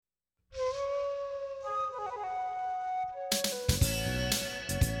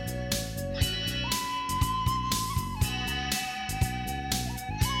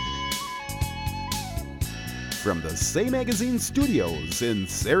from the Say Magazine studios in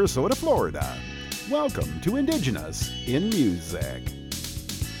Sarasota, Florida. Welcome to Indigenous in Music.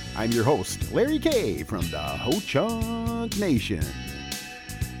 I'm your host, Larry K. from the Ho-Chunk Nation.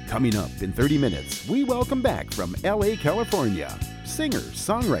 Coming up in 30 minutes, we welcome back from LA, California, singer,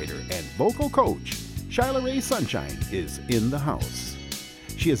 songwriter, and vocal coach, Shylah Ray Sunshine is in the house.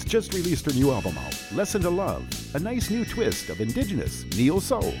 She has just released her new album out, Lesson to Love, a nice new twist of Indigenous,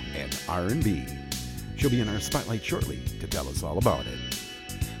 neo-soul, and R&B. She'll be in our spotlight shortly to tell us all about it.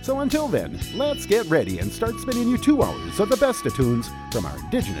 So until then, let's get ready and start spinning you 2 hours of the best of tunes from our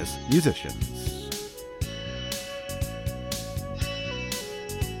Indigenous musicians.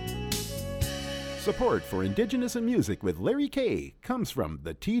 Support for Indigenous in Music with Larry K. comes from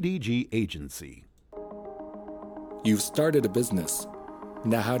the TDG Agency. You've started a business.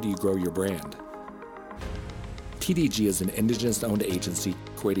 Now how do you grow your brand? TDG is an Indigenous-owned agency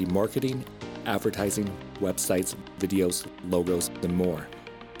creating marketing, advertising, websites, videos, logos, and more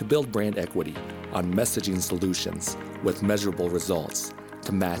to build brand equity on messaging solutions with measurable results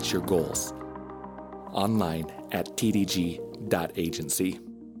to match your goals. Online at tdg.agency.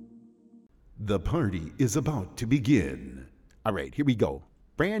 The party is about to begin. All right, here we go.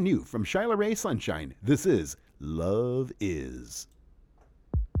 Brand new from Shylah Ray Sunshine. This is Love Is.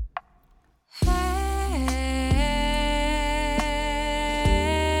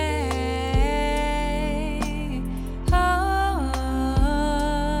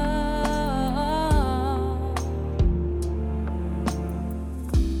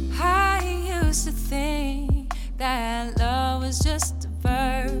 That love was just a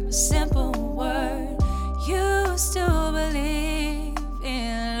verb, a simple word. Used to believe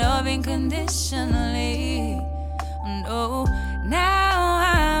in loving conditionally. No,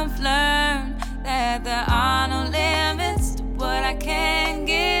 now I've learned that there are no limits to what I can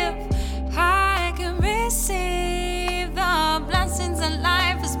give. I can receive the blessings that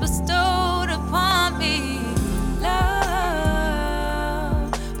life has bestowed upon me. Love,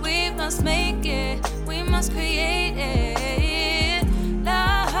 we must make it. We must create it.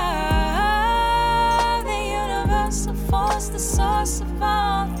 Love, the universal force, the source of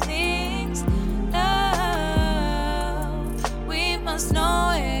all things. Love, we must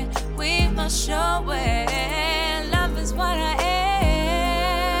know it. We must show it. Love is what I am.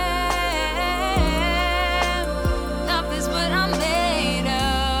 Love is what I'm made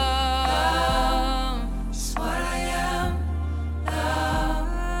of. It's what I am. Love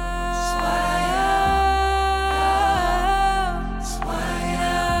is what I am. It's what I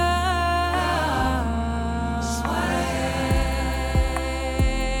am. It's what I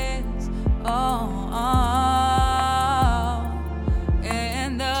am.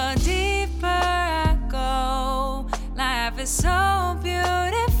 And the deeper I go, life is so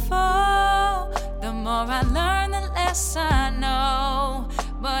beautiful. The more I learn, the less I know.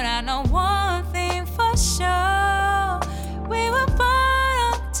 But I know one thing for sure. We were born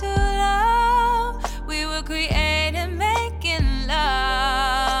up to love. We were created making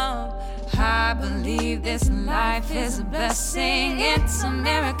love. I believe this life is a blessing. It's a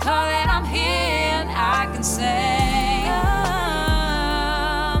miracle that I'm here and I can say,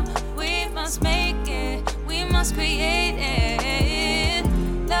 we must make it. We must create it.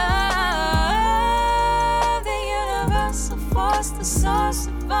 Love, the universal force, the source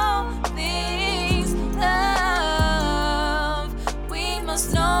of all things. Love, we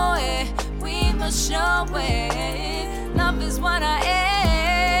must know it. We must show it. Love is what I am.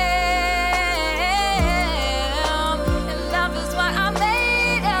 And love is what I'm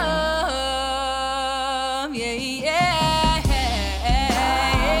made of. Yeah, yeah.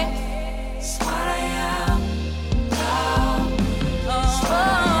 It's what I am. Love. It's what I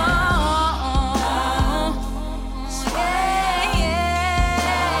am. Yeah, yeah.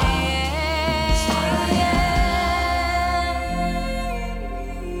 It's what I am.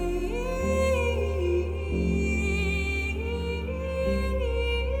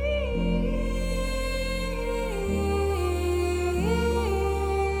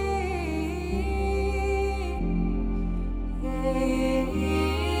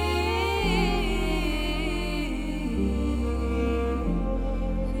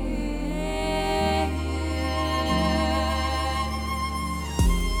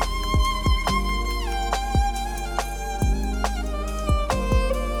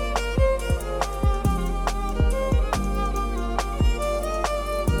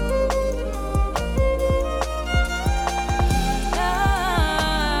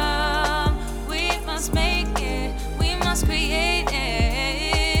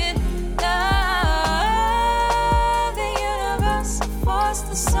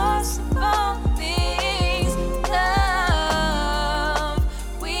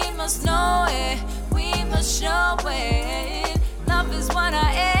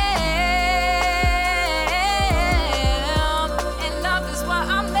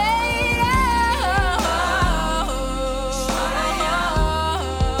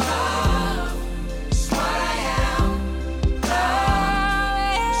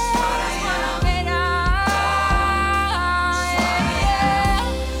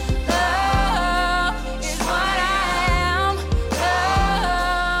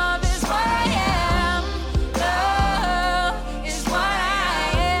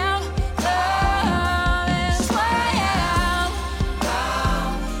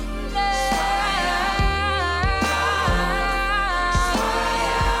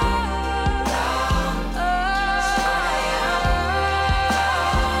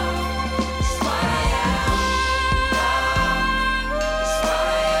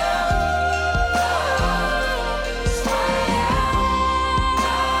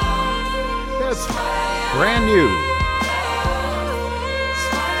 brand new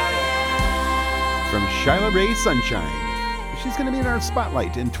from Shylah Ray Sunshine. She's going to be in our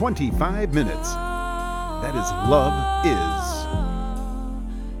spotlight in 25 minutes. That is Love Is.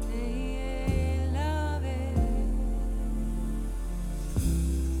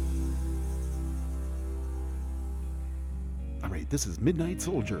 All right, this is Midnight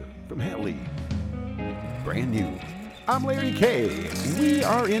Soldier from Haley. Brand new. I'm Larry K. We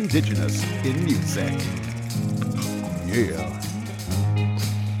are indigenous in music. Yeah.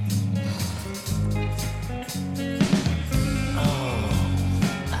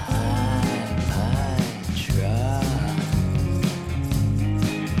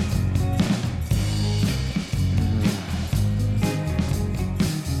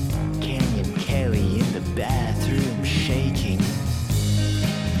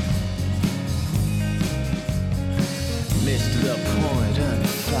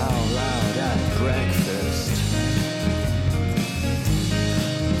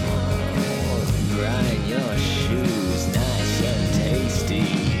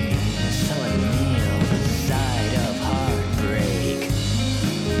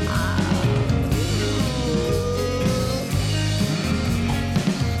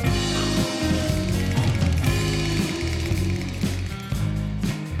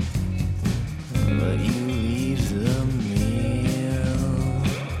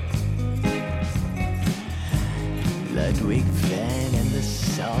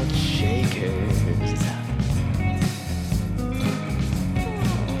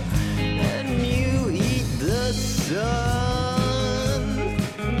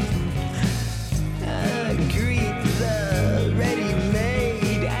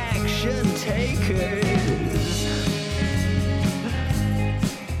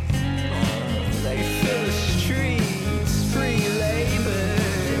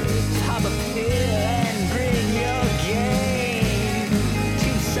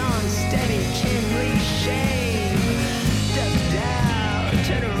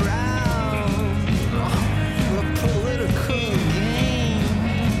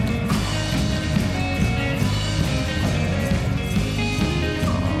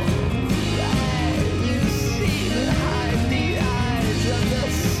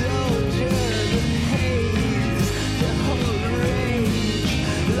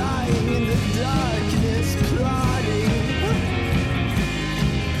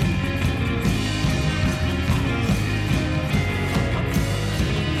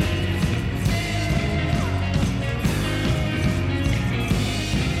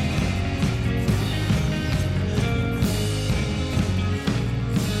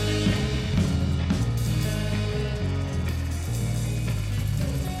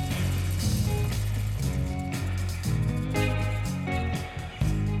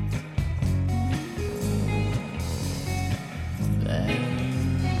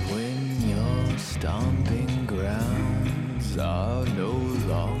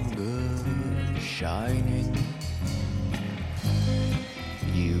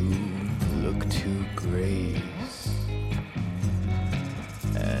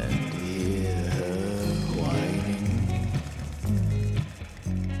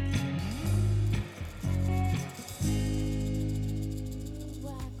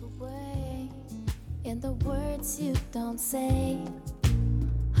 You don't say,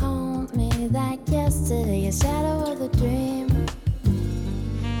 haunt me like yesterday, a shadow of the dream,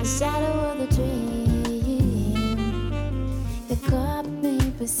 a shadow of the dream. You caught me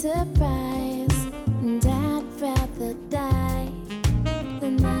by surprise, and I'd rather die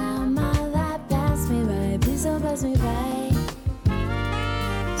than now my life passed me by. Please don't pass me by,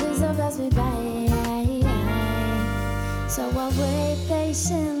 please don't pass me by. So I'll wait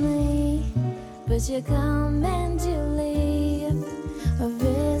patiently, but you come and you leave. Or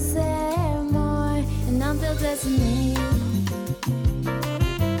is there more? And I'm still destiny.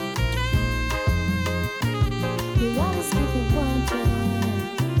 You always keep me wondering.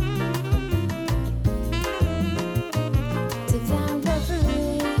 Divine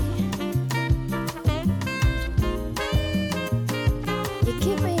reverie. You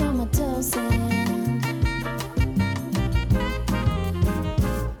keep me on my toes and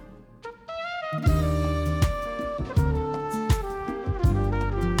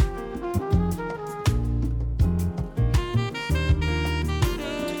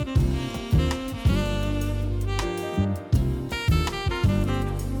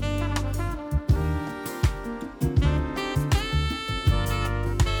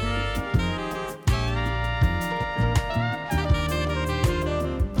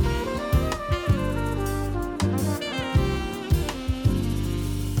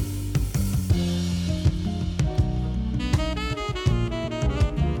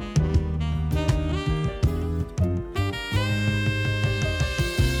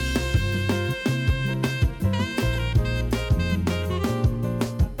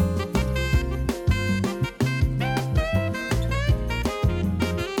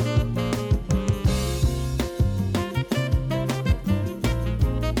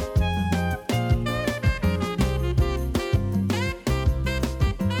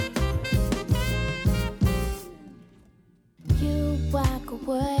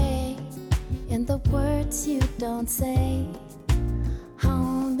don't say.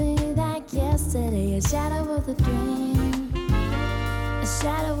 Hold me like yesterday, a shadow of the dream, a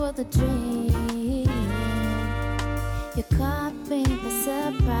shadow of the dream. You caught me by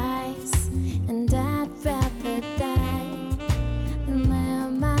surprise, and I'd rather die than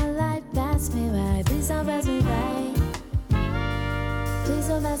let my life pass me by. Please don't pass me by. Please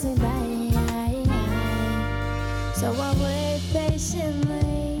don't pass me by. So I wait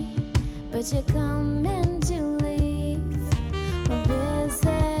patiently, but you come and you leave. Or is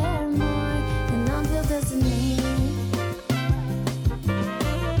there more than unfulfilled destiny?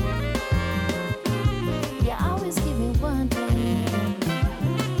 You always keep me wondering.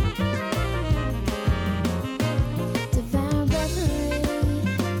 Divine reverie.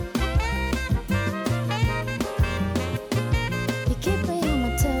 You keep me on my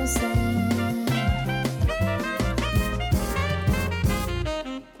toes then.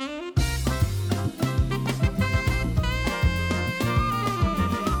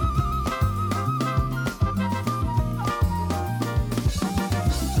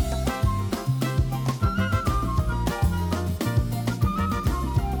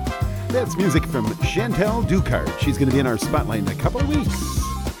 That's music from Chantel Ducart. She's going to be in our spotlight in a couple of weeks.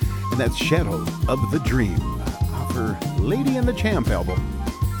 And that's Shadow of the Dream off her Lady and the Champ album.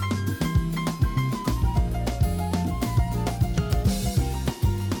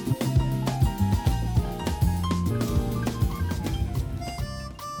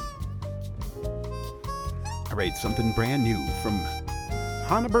 All right, something brand new from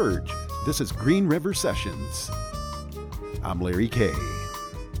Hannah Burge. This is Green River Sessions. I'm Larry K.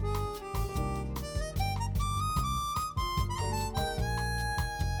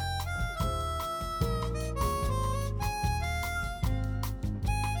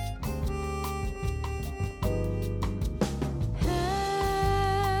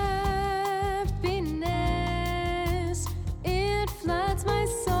 Happiness, it floods my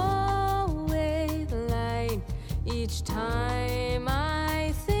soul with light each time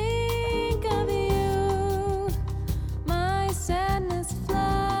I think of you. My sadness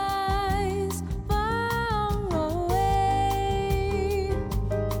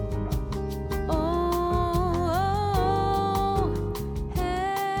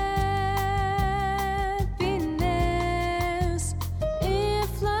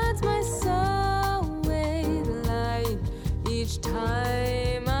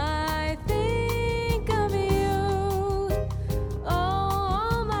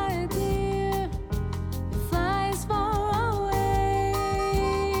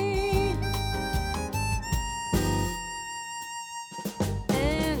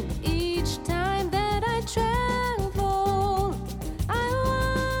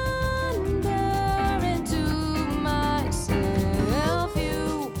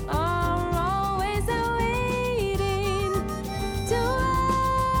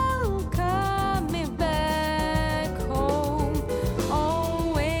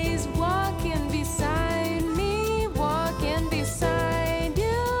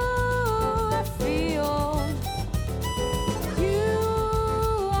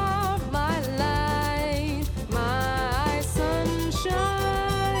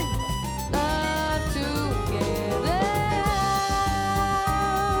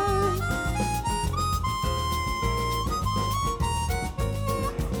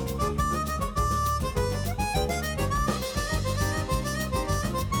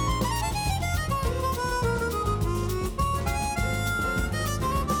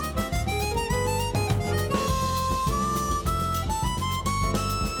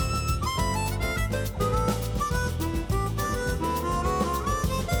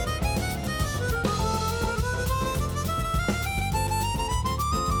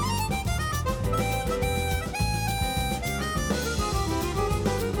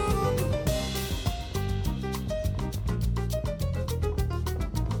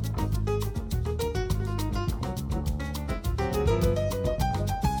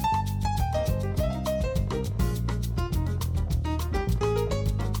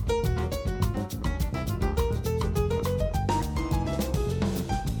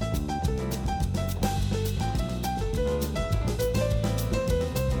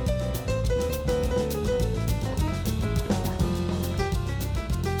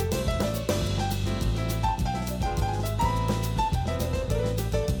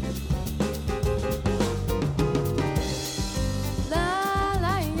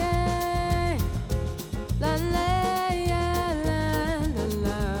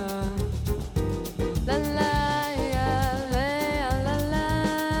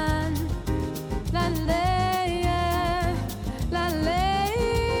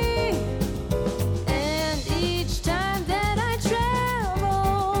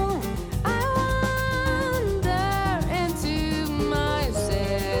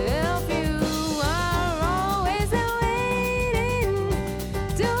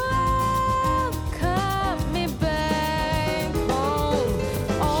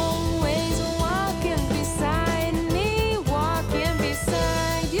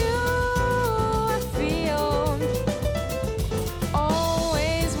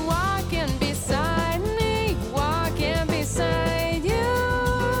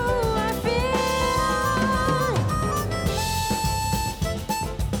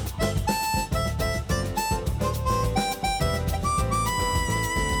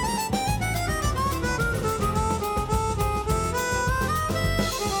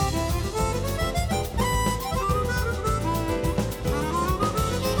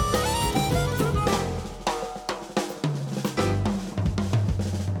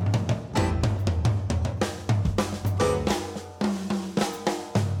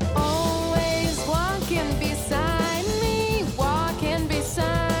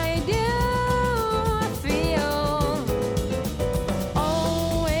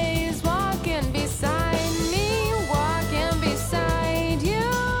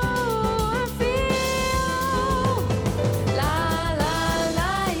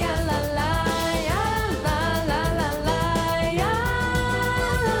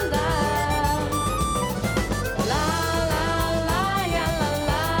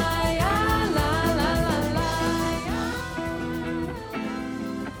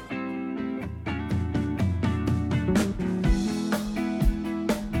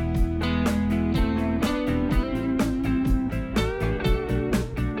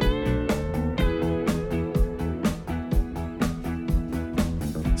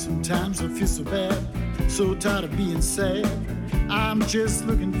Sometimes I feel so bad, so tired of being sad. I'm just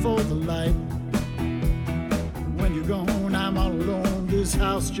looking for the light. When you're gone, I'm all alone. This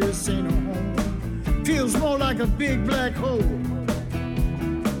house just ain't a home. Feels more like a big black hole.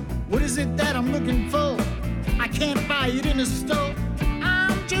 What is it that I'm looking for? I can't buy it in a store.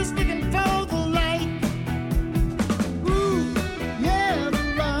 I'm just looking for the light. Ooh, yeah, the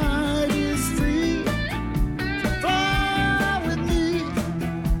light is free. Fly with me.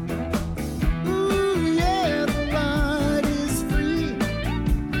 Ooh, yeah, the light is free.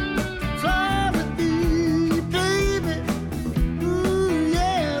 Fly with me, baby. Ooh,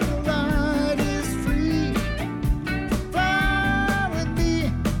 yeah, the light is free. Fly with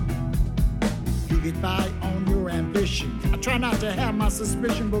me. You get by on your ambition. I try not to have my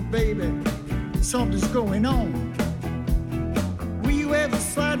suspicion, but baby, something's going on. Will you ever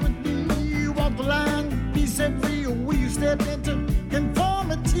slide with me? Walk the line, be set free, or will you step into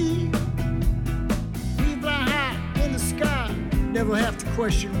conformity? We fly high in the sky, never have to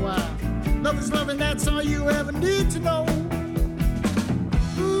question why. Love is love, and that's all you ever need to know.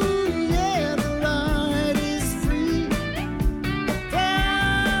 Ooh, yeah, the light is free.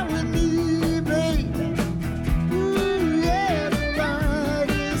 Fly with me, baby. Ooh, yeah, the light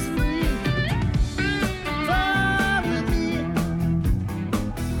is free. Fly with me.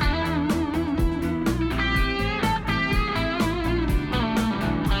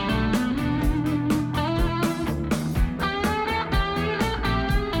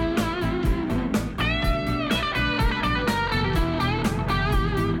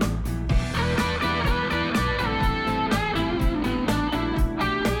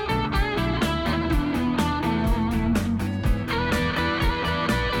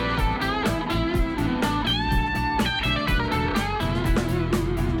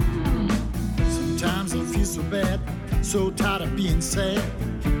 Sometimes I feel so bad, so tired of being sad.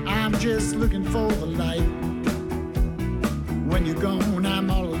 I'm just looking for the light. When you're gone, I'm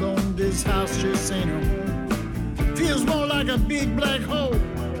all alone. This house just ain't a home. Feels more like a big black hole.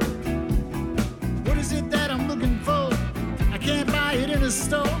 What is it that I'm looking for? I can't buy it in a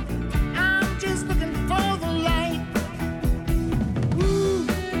store. I'm just looking for the light. Ooh,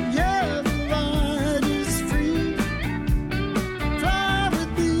 yeah, the light is free. Fly with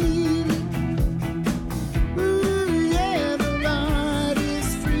me. Ooh, yeah, the light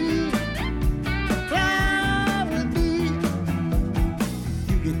is free. Fly with me.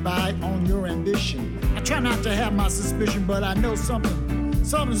 You get by on your ambition. I try not to have my suspicion, but I know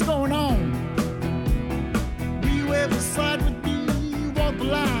something's going on. Will you ever slide with me? Walk the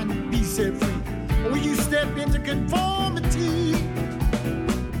line, be set free. Or will you step into conformity?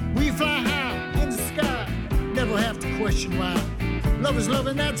 We fly high in the sky, never have to question why. Love is love,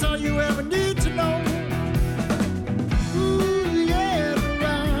 and that's all you ever need to know. Ooh, yeah, the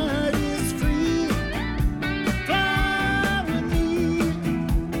light is free. Fly with me.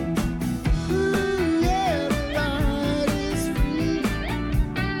 Ooh, yeah, the light is free.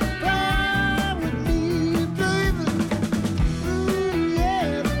 Fly with me, baby. Ooh,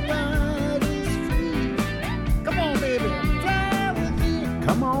 yeah, the light is free. Come on, baby, fly with me.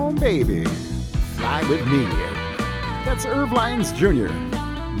 Come on, baby. Fly with me. That's Irv Lyons Jr.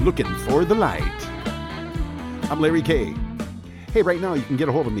 Looking for the light. I'm Larry K. Hey, right now you can get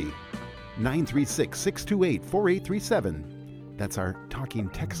a hold of me. 936-628-4837. That's our talking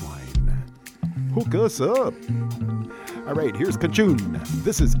text line. Hook us up. All right, here's Kachun.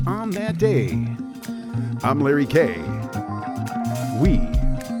 This is On That Day. I'm Larry K. We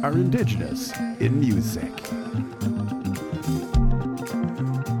are indigenous in music.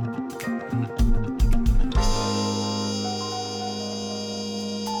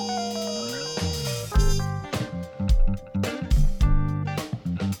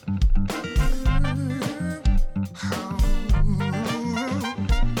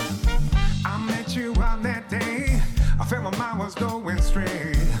 I met you on that day. I felt my mind was going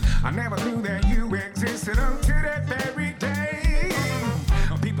straight. I never knew that you existed until that very day.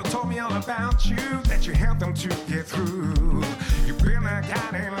 People told me all about you, that you helped them to get through. You've been a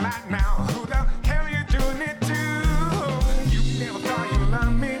guiding light now. Who the hell you doing it to? You never thought you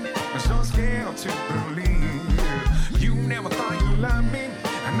loved me. I'm so scared to believe. You never thought you loved me,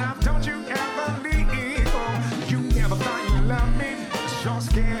 and now don't you ever leave. You never thought you loved me. I'm so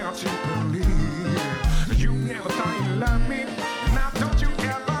scared to believe. You never thought you loved me, and now don't you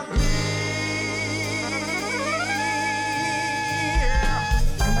ever leave.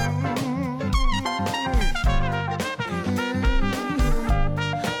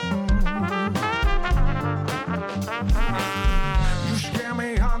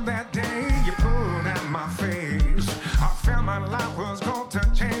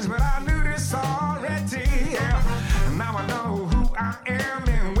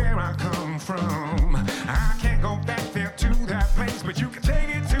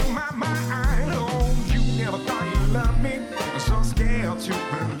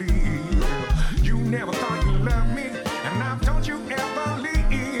 never thought you loved me, and now don't you ever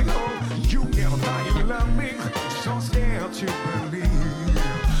leave. Oh, you never thought you loved me, so scared to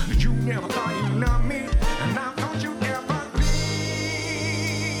believe. You never thought you loved me, and now don't you ever leave.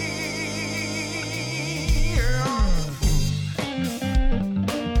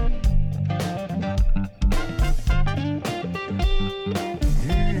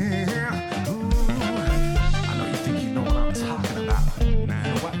 Yeah, ooh, I know you think you know what I'm talking about. Now,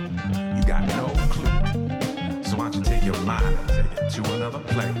 you know what? You got no clue. So why don't you take your mind and take it to another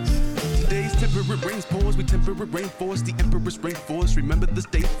place? Today's temperate rains pours, we temperate rainforest, the emperor's rainforest. Remember this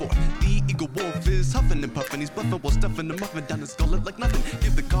day for the eagle wolf is huffing and puffing. He's bluffing while stuffing the muffin down his gullet like nothing.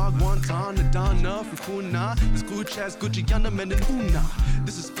 Give the cog wonton and Donna from Kuna. This good Chaz, Gujiana, men and Una.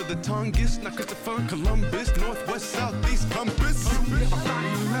 This is for the Tongass, not Christopher Columbus, northwest, southeast compass. You never thought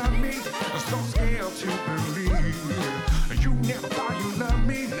you loved me, so scared to believe. You never thought you loved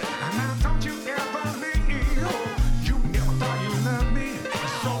me, and now don't you ever leave. You never thought you loved me,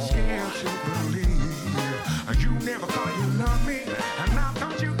 so scared to believe. You never thought you loved me, and now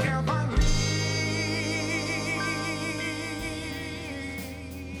don't you ever leave.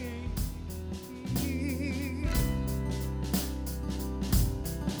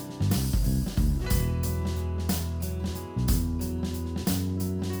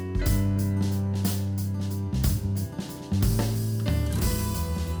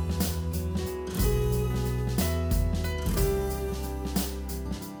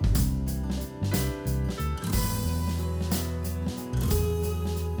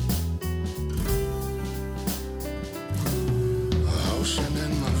 Ocean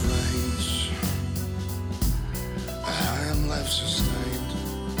in my veins, I am life sustained.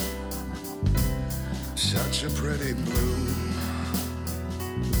 Such a pretty blue,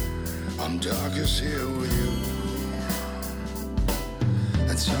 I'm darkest here with you.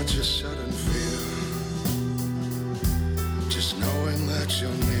 And such a sudden fear, just knowing that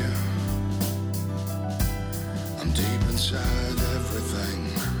you're near. I'm deep inside everything,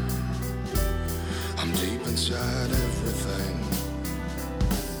 I'm deep inside everything.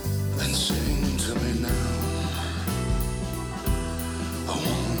 And sing to me now, I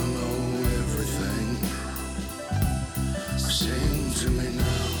wanna know everything. Sing to me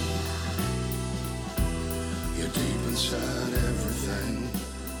now, you're deep inside everything.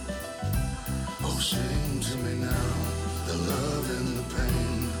 Oh, sing to me now, the love and the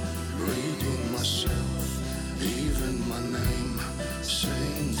pain, reading myself, even my name.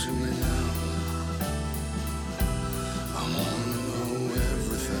 Sing to me now, I wanna know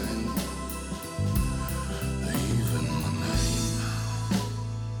everything, even my name.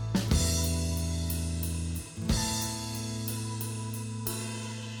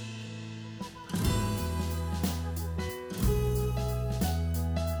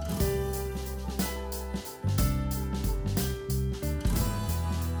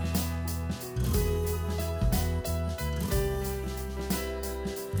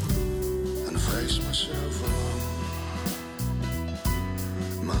 And face myself alone.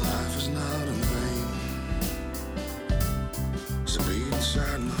 My life is not in vain. There's a beat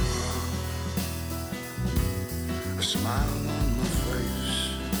inside my heart, a smile on my face,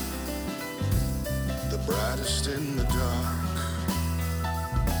 the brightest in the dark,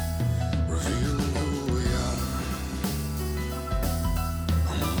 revealing who we are.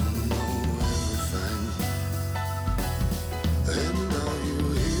 I wanna know everything. And are you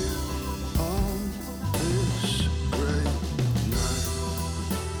here on this great night?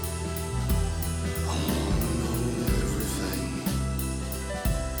 I wanna know everything.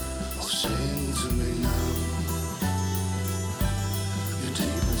 Oh, sing to me now, you're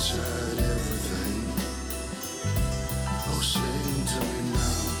deep inside everything. Oh, sing to me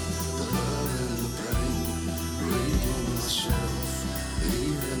now, the love and the pain, reading myself,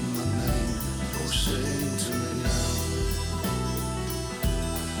 even my name. Oh, sing to me now,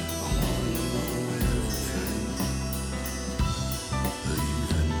 I wanna know everything,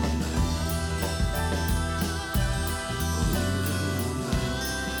 even my name. Oh, even my name.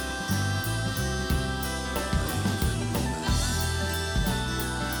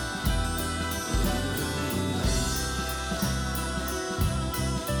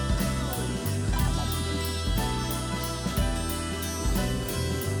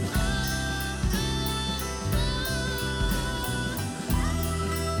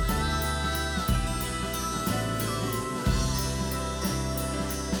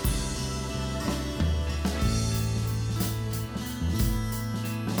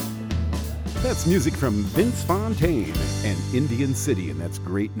 That's music from Vince Fontaine and Indian City, and that's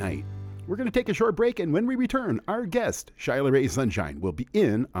Great Night. We're going to take a short break, and when we return, our guest, Shylah Ray Sunshine, will be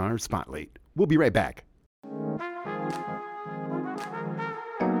in our spotlight. We'll be right back.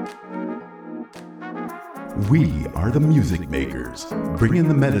 We are the music makers, bringing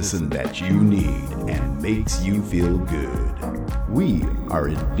the medicine that you need and makes you feel good. We are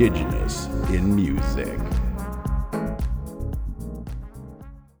indigenous in music.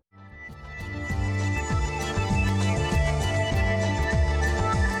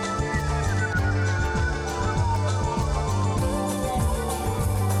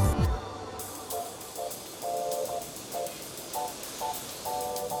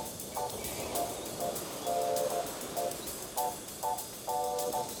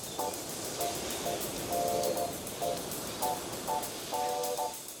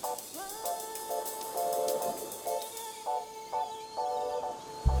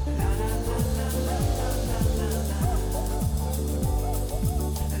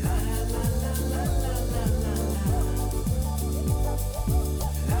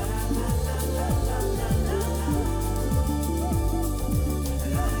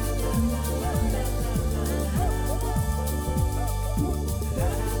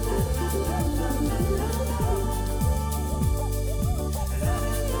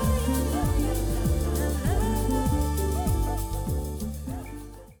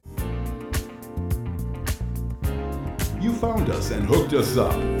 You found us and hooked us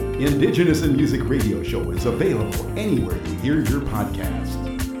up. Indigenous in Music radio show is available anywhere you hear your podcast.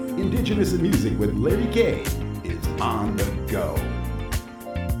 Indigenous in Music with Larry K is on the go.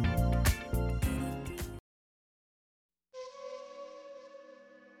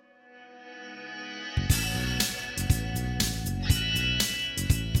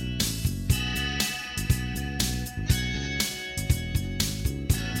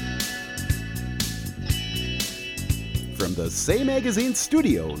 From the Say Magazine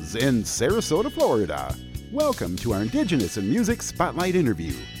studios in Sarasota, Florida, welcome to our Indigenous in Music Spotlight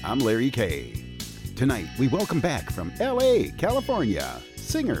interview. I'm Larry K. Tonight, we welcome back from L.A., California,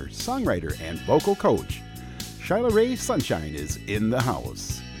 singer, songwriter, and vocal coach. Shylah Ray Sunshine is in the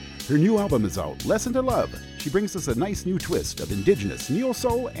house. Her new album is out, Lesson to Love. She brings us a nice new twist of Indigenous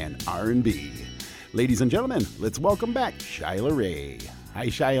neo-soul and R&B. Ladies and gentlemen, let's welcome back Shylah Ray. Hi,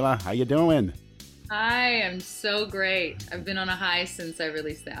 Shylah. How you doing? Hi, I'm so great. I've been on a high since I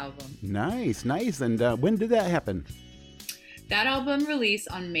released the album. Nice. And when did that happen? That album released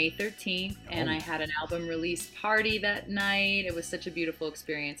on May 13th, and I had an album release party that night. It was such a beautiful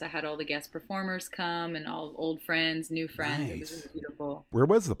experience. I had all the guest performers come and all old friends, new friends. Nice. It was really beautiful. Where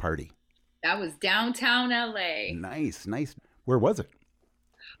was the party? That was downtown LA. Nice. Where was it?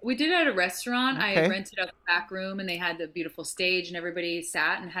 We did it at a restaurant. Okay. I rented out the back room, and they had the beautiful stage, and everybody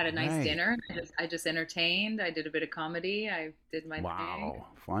sat and had a nice dinner. I just entertained. I did a bit of comedy. I did my thing. Wow,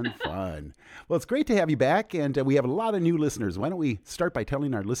 fun. Well, it's great to have you back, and we have a lot of new listeners. Why don't we start by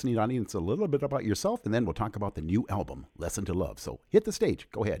telling our listening audience a little bit about yourself, and then we'll talk about the new album, Lesson to Love. So hit the stage.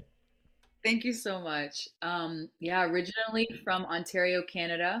 Go ahead. Thank you so much. Originally from Ontario,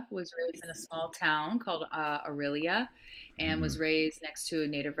 Canada, was raised in a small town called Aurelia, and was raised next to a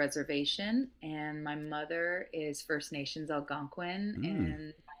native reservation. And my mother is First Nations Algonquin,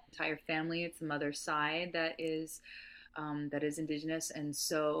 and my entire family, it's the mother's side that is Indigenous. And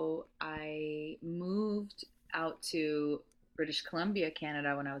so I moved out to British Columbia,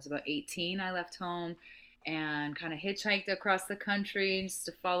 Canada, when I was about 18. I left home and kind of hitchhiked across the country just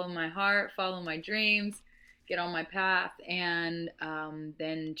to follow my heart, follow my dreams, get on my path, and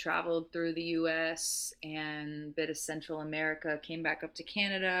then traveled through the U.S. and a bit of Central America, came back up to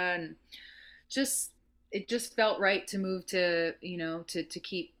Canada, and it just felt right to move to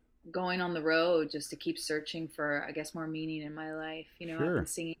keep going on the road, just to keep searching for, I guess, more meaning in my life. Sure. I've been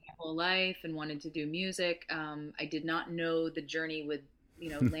singing my whole life and wanted to do music. I did not know the journey would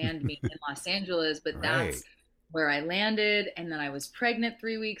land me in Los Angeles, but that's where I landed. And then I was pregnant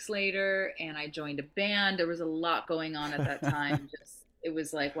 3 weeks later, and I joined a band. There was a lot going on at that time. It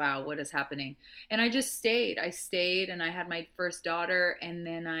was like, wow, what is happening? And I just stayed. And I had my first daughter, and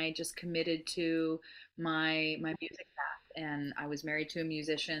then I just committed to my music path. And I was married to a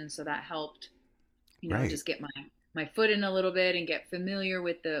musician, so that helped, just get my foot in a little bit and get familiar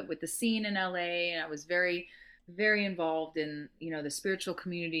with the scene in LA. And I was very, very involved in, the spiritual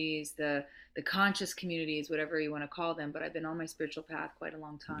communities, the conscious communities, whatever you want to call them. But I've been on my spiritual path quite a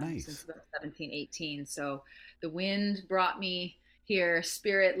long time, since about 17, 18. So the wind brought me here.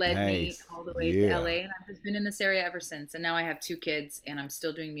 Spirit led me all the way to LA. And I've just been in this area ever since. And now I have 2 kids, and I'm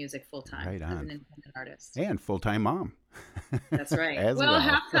still doing music full time as an independent artist. And full-time mom. That's right.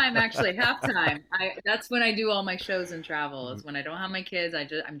 Half-time, actually. Half-time. That's when I do all my shows and travel. Is when I don't have my kids.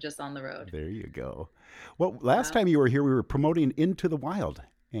 I'm just on the road. There you go. Well, last time you were here, we were promoting Into the Wild.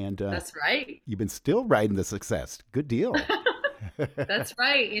 And That's right. you've been still riding the success. Good deal. That's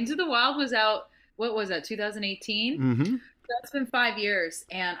right. Into the Wild was out, what was that, 2018? Mm-hmm. That's been 5 years.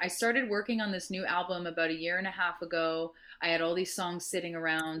 And I started working on this new album about a year and a half ago. I had all these songs sitting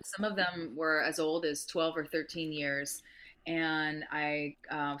around. Some of them were as old as 12 or 13 years. And I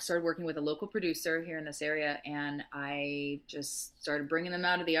started working with a local producer here in this area. And I just started bringing them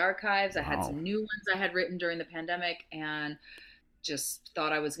out of the archives. I had some new ones I had written during the pandemic, and just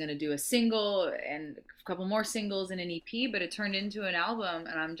thought I was going to do a single and a couple more singles and an EP, but it turned into an album,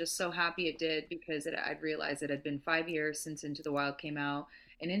 and I'm just so happy it did, because I'd realized it had been 5 years since Into the Wild came out.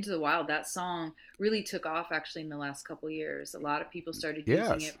 And Into the Wild, that song really took off actually in the last couple of years. A lot of people started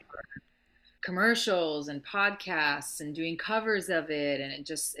using it for commercials and podcasts and doing covers of it,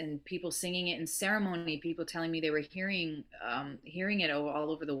 and people singing it in ceremony, people telling me they were hearing it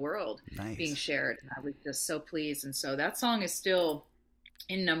all over the world. Nice. Being shared. And I was just so pleased. And so that song is still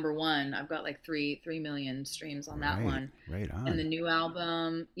in #1. I've got like 3 million streams on that one. Right on. And the new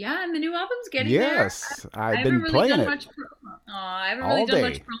album's getting there. Yes, I've been playing it. I haven't really done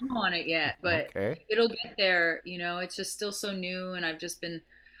much promo on it yet, but it'll get there. It's just still so new, and I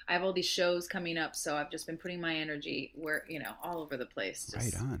have all these shows coming up, so I've just been putting my energy all over the place.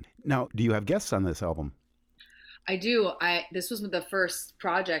 Right on. Now, do you have guests on this album? I do. This was the first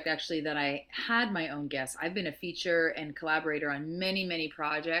project actually that I had my own guests. I've been a feature and collaborator on many, many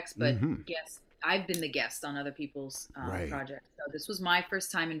projects, but I've been the guest on other people's projects. So this was my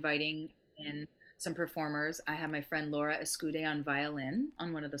first time inviting in some performers. I have my friend Laura Escude on violin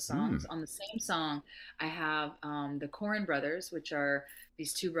on one of the songs. On the same song, I have the Corin brothers, which are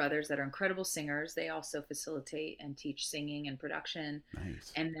these two brothers that are incredible singers. They also facilitate and teach singing and production.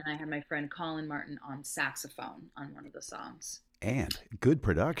 Nice. And then I have my friend Colin Martin on saxophone on one of the songs. And good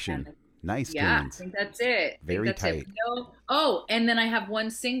production. Nice tunes. I think that's it. Very tight. And then I have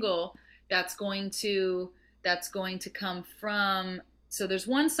one single that's going to come from. So there's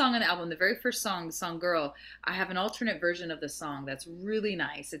one song on the album, the very first song, the song Girl. I have an alternate version of the song that's really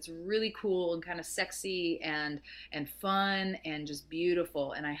nice. It's really cool and kind of sexy and fun and just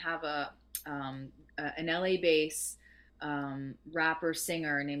beautiful. And I have an LA-based rapper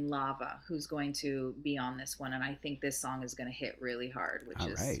singer named Lava who's going to be on this one. And I think this song is going to hit really hard, which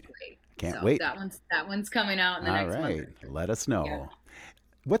is great. Can't wait. That one's coming out in the next month. All right. Let us know. Yeah.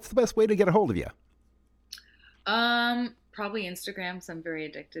 What's the best way to get a hold of you? Probably Instagram, because I'm very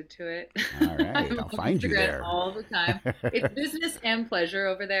addicted to it. All right, I'll find you there all the time. It's business and pleasure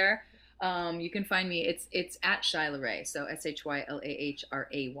over there. You can find me. It's at Shylah Ray, so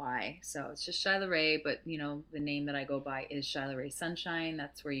SHYLAHRAY. So it's just Shylah Ray, but the name that I go by is Shylah Ray Sunshine.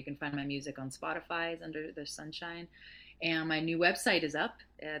 That's where you can find my music on Spotify, is under the Sunshine. And my new website is up.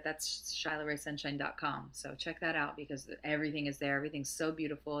 That's ShylahRaySunshine.com. So check that out, because everything is there. Everything's so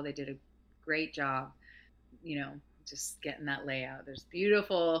beautiful. They did a great job, just getting that layout. There's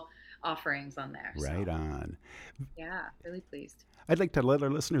beautiful offerings on there. Right on. Yeah, really pleased. I'd like to let our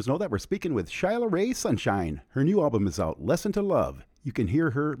listeners know that we're speaking with Shylah Ray Sunshine. Her new album is out, Lesson to Love. You can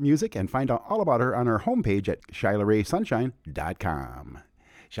hear her music and find out all about her on her homepage at ShylahRaySunshine.com.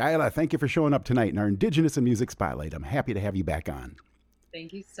 Shylah, thank you for showing up tonight in our Indigenous and Music Spotlight. I'm happy to have you back on.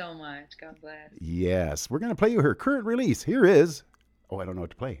 Thank you so much. God bless. Yes, we're going to play you her current release. Here is... Oh, I don't know what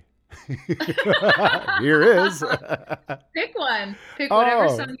to play. Here is. Pick one. Pick whatever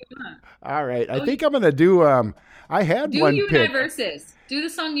song you want. All right. I think I'm going to do, I had one pick. Do Universes. Do the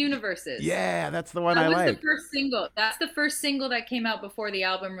song Universes. Yeah, that's the one I like. That was the first single. That's the first single that came out before the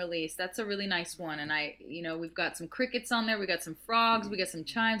album release. That's a really nice one. And we've got some crickets on there. We got some frogs. We got some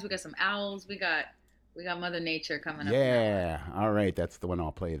chimes. We got some owls. We got Mother Nature coming up. Yeah. All right. That's the one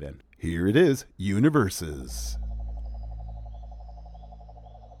I'll play then. Here it is. Universes.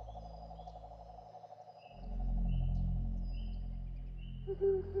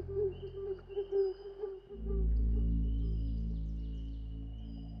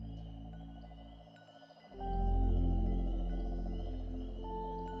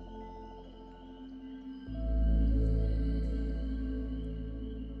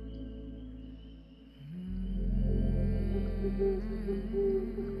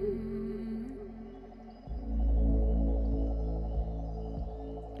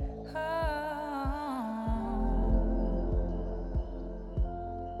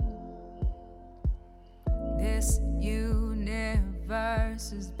 This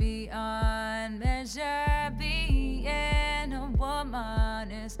universe is beyond measure. Being a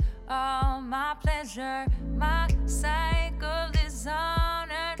woman is all my pleasure. My cycle is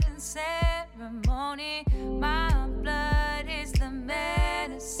honored in ceremony. My blood is the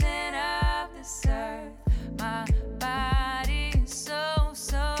medicine of this earth. My body is so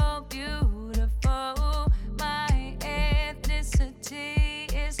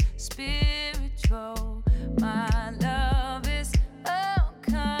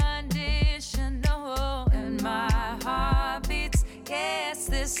yes,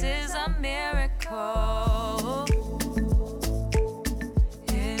 this is a miracle.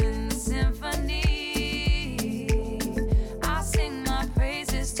 In the symphony, I sing my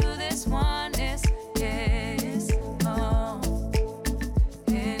praises to this oneness, yes, oh.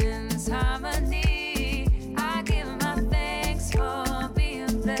 And in this harmony, I give my thanks for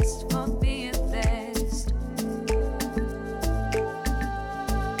being blessed, for being blessed.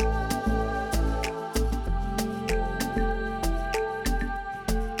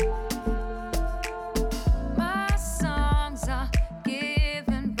 My songs are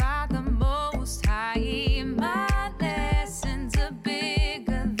given by the Most High. My lessons are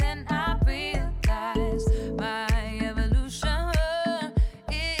bigger than I realized. My evolution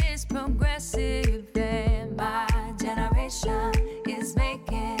is progressive, and my generation is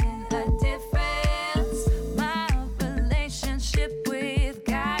making a difference. My relationship with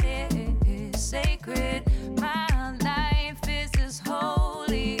God is sacred. My life is as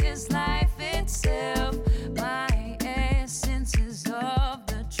holy as life itself. My essence is of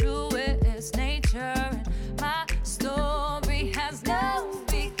the truest nature, and my story has no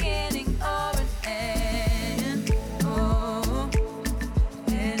beginning or an end. Oh,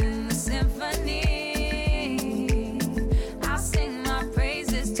 and in the symphony, I sing my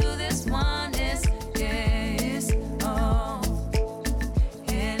praises to this oneness, yes, oh.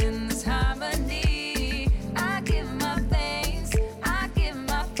 And in this harmony, I give my thanks, I give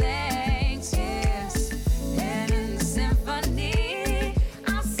my thanks, yes. And in the symphony,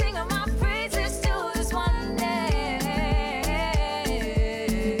 I sing my praises to this oneness.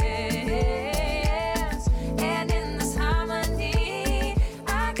 And in this harmony,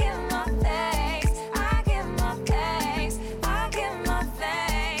 I give my thanks, I give my thanks, I give my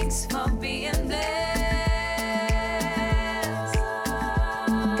thanks for being blessed.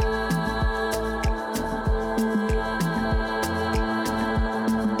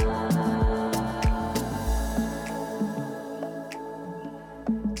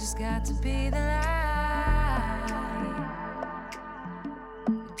 Just got to be the light.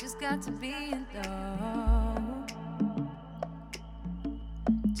 Just got to be in love.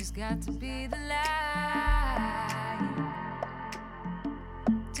 Just got to be the light.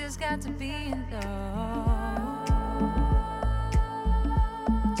 Just got to be in love.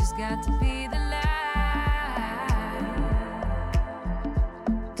 Just got to be the light.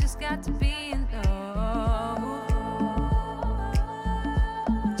 Just got to be in love.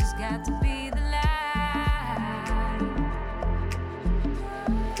 Just got to be the light.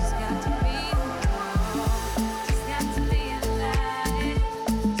 Just got to be in love. Just got to be in light.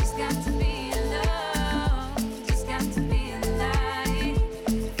 Just got to be in love. Just got to be in light.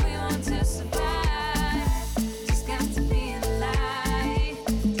 If we want to survive, just got to be in light.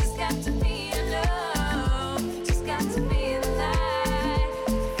 Just got to be in love. Just got to be in light.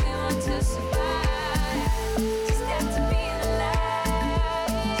 If we want to survive, just got to be in light.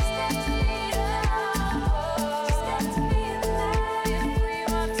 Just got to be in love. Just got to be in light. If we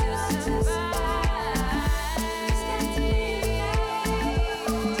want to survive, just got to be in light.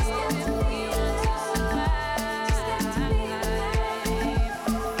 Just got to be in love. Just got to be in light. If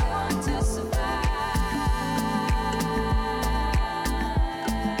we want to survive.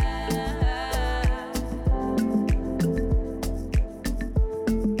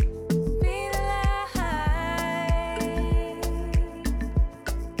 Be the light.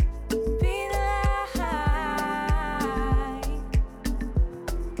 Be the light.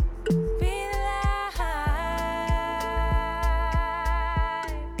 Be the light.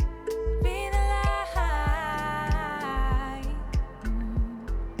 Be the light.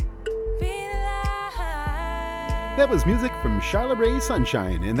 Be the light. That was music from Shylah Ray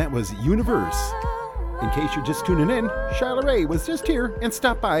Sunshine, and that was Universe. In case you're just tuning in, Shylah Ray was just here and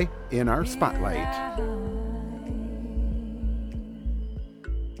stopped by in our Spotlight.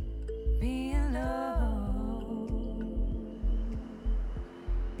 Be in love.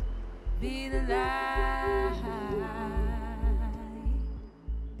 Be the light.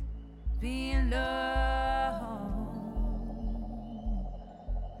 Be in love.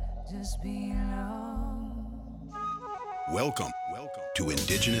 Just be in love. Welcome to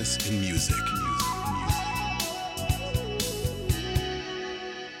Indigenous in Music.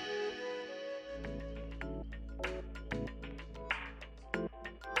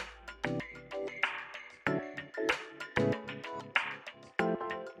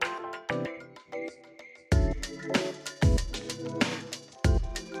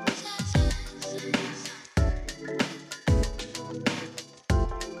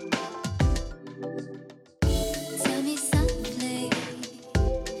 Tell me softly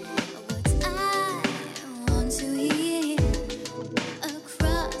what's I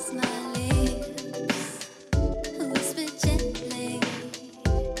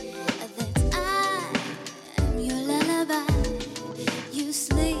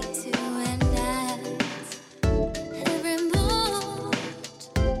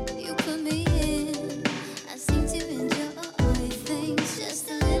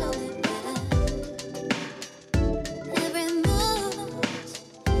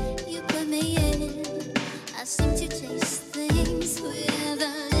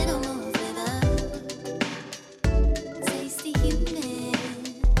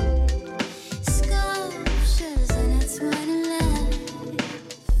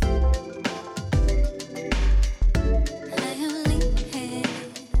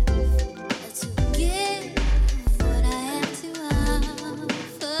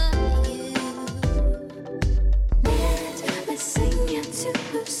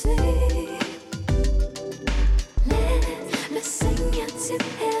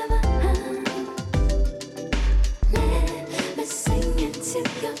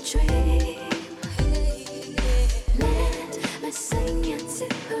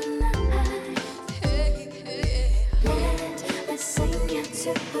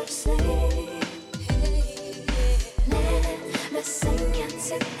to sleep. Let me sing you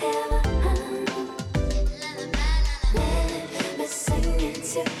to heaven. Let me sing you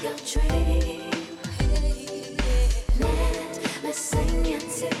to your dream. Let me sing you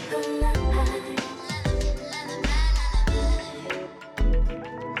to life.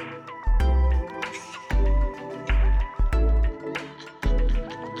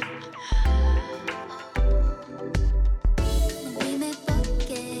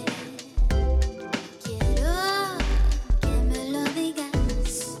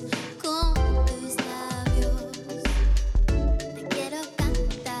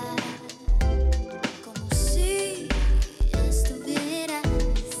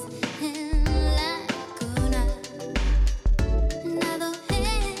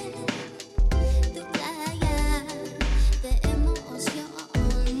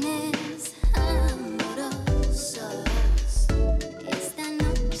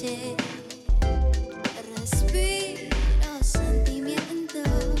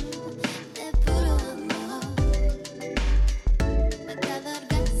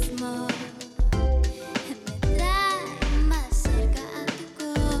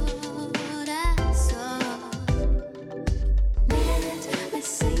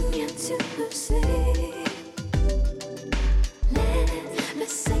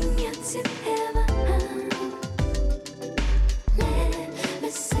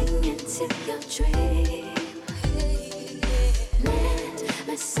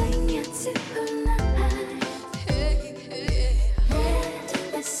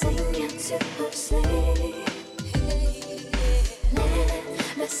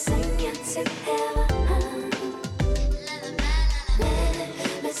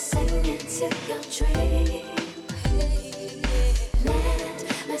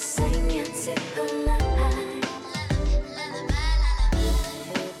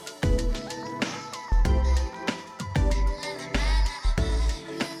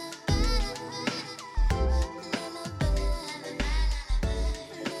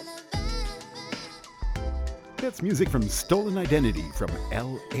 That's music from Stolen Identity from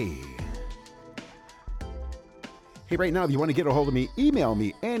L.A. Hey, right now, if you want to get a hold of me, email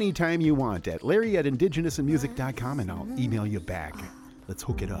me anytime you want at larry@indigenousinmusic.com and I'll email you back. Let's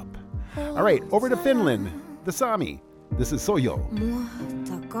hook it up. All right, over to Finland, the Sami. This is Soyo.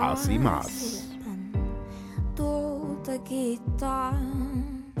 Asimas.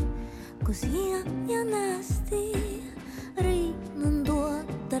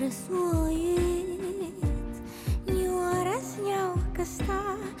 Nyauhkasta,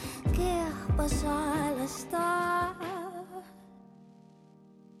 kehpasalasta.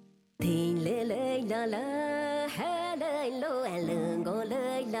 Tin le le la la, ha la lo alung go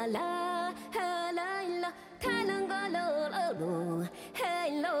le la la, ha la la, kalung go lo lo, hey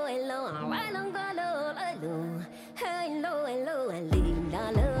lo lo, alung go lo lo, hey lo lo, alung la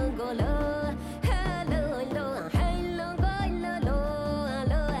lo go lo, ha lo lo, hey lo go lo lo,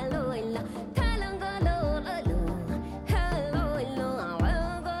 lo lo lo, kalung go lo lo.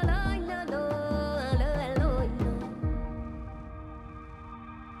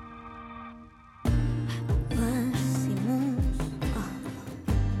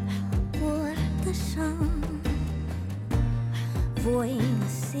 Voin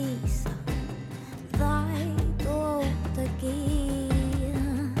sisa tai tuottakia.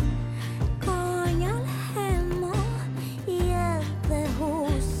 Konjal hemmo jätte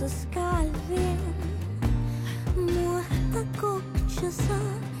huusas kalvin. Muotta kokchasa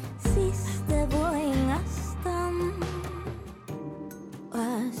siste voingastam.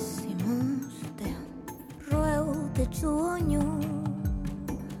 Asimuste roeute suonju.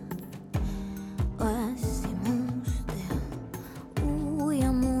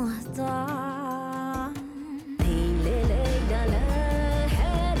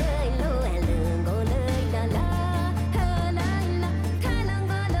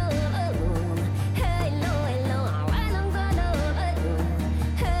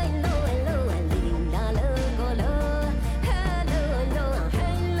 Hey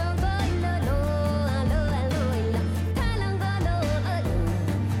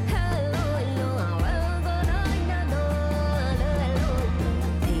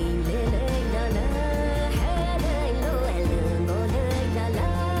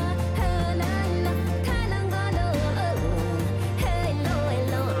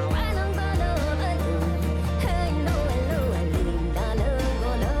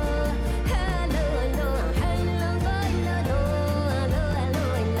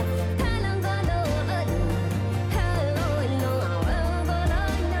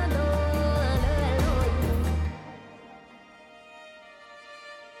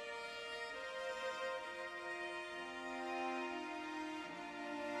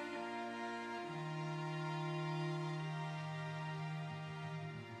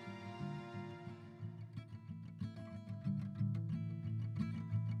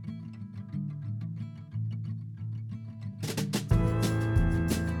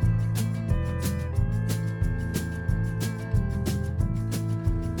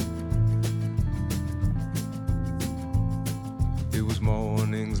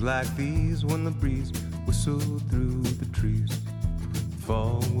Days like these when the breeze whistled through the trees,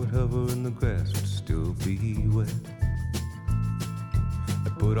 fall would hover and the grass would still be wet.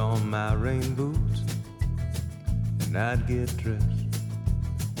 I'd put on my rain boots and I'd get dressed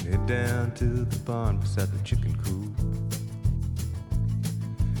and head down to the barn beside the chicken coop.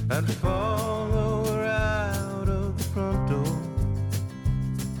 I'd follow her out of the front door,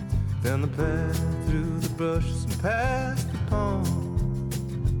 down the path through the brushes and past the pond.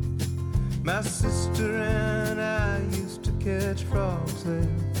 My sister and I used to catch frogs there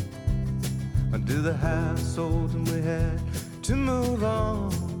under the household, and we had to move on.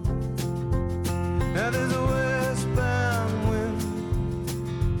 Now there's a westbound wind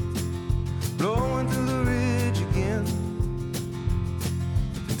blowing through the ridge again,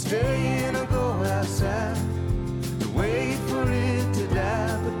 and staying or go outside and wait for it to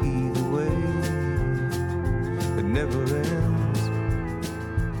die. But either way, it never ends.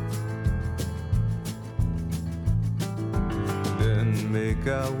 Make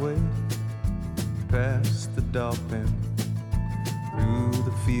our way past the dog pen, through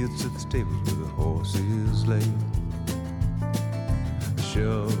the fields to the stables where the horses lay.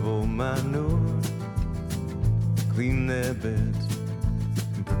 Shovel manure, clean their beds,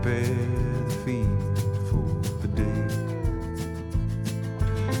 and prepare the feed for the day.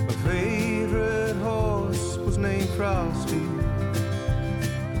 My favorite horse was named Frosty,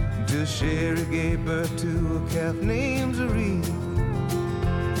 until Sherry gave birth to a calf named Zareen.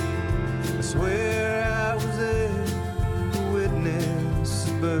 I swear I was there to witness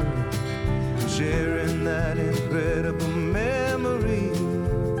the birth, sharing that incredible memory.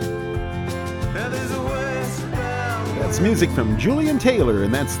 Now there's a westbound. That's music from Julian Taylor,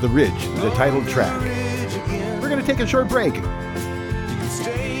 and that's The Ridge, the title track. We're going to take a short break.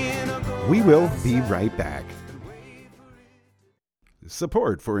 We will be right back.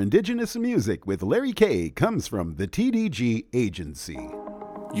 Support for Indigenous music with Larry K comes from the TDG Agency.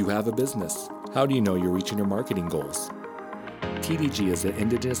 You have a business. How do you know you're reaching your marketing goals? TDG is an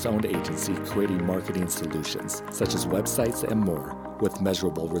Indigenous-owned agency creating marketing solutions, such as websites and more, with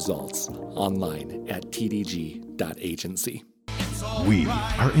measurable results. Online at tdg.agency. We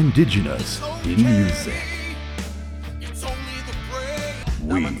are Indigenous in music.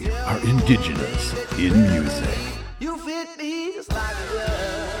 We are Indigenous in music. You fit me just like a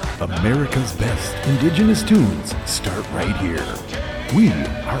glove. America's best Indigenous tunes start right here. We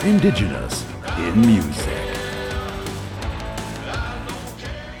are Indigenous in music.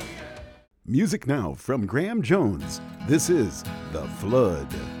 Music now from Graham Jones. This is The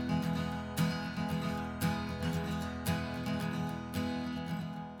Flood.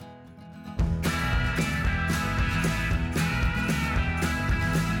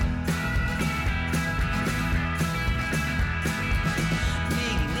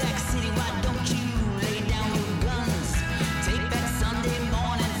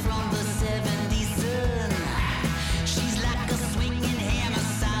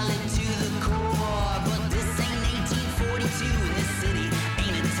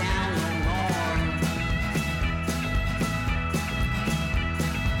 Ain't it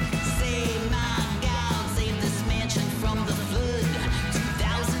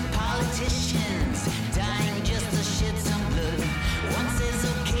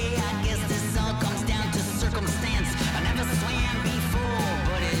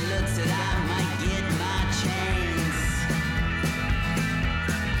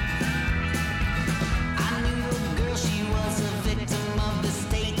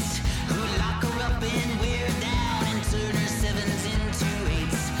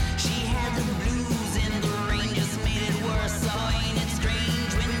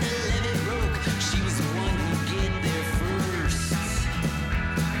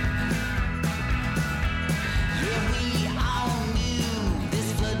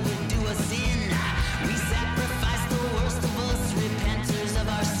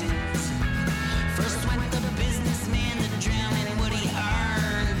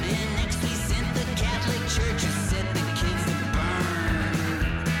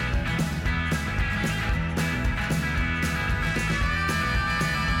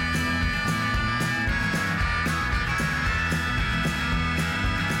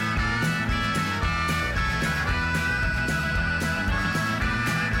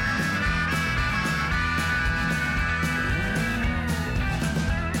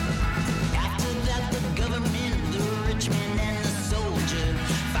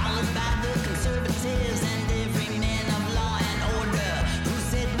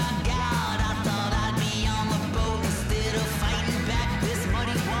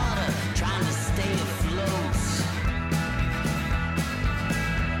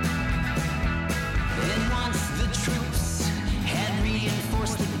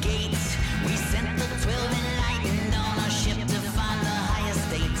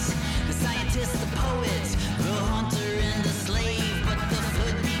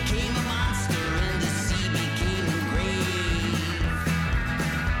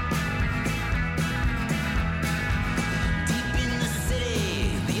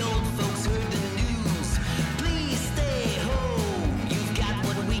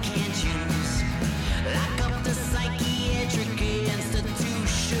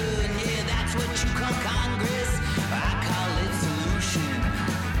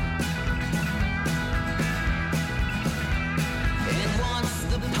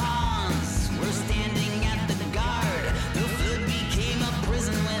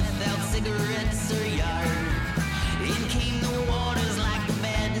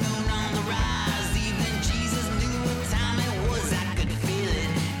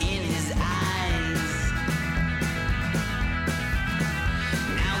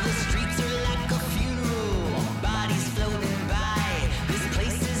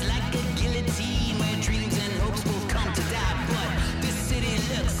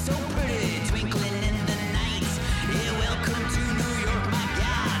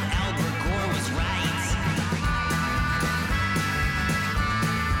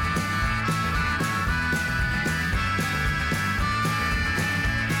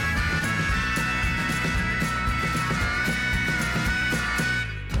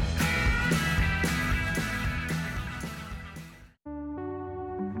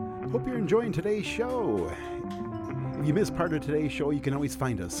enjoying today's show. If you missed part of today's show, you can always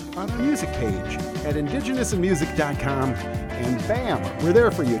find us on our music page at indigenousinmusic.com. And bam, we're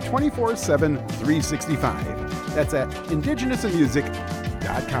there for you 24/7, 365. That's at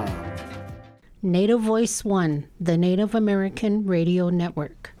indigenousinmusic.com. Native Voice One, the Native American Radio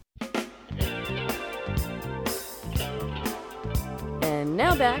Network. And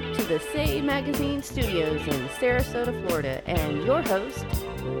now back to the Say Magazine studios in Sarasota, Florida, and your host,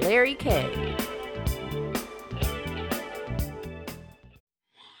 Larry K.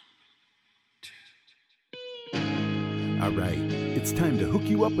 All right, it's time to hook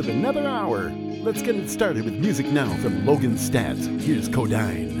you up with another hour. Let's get it started with music now from Logan Stats. Here's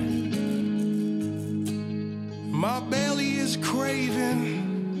Codine. My belly is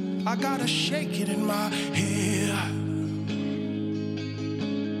craving, I gotta shake it in my head.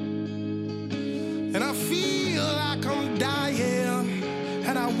 And I feel like I'm dying,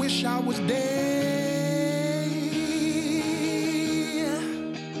 and I wish I was dead.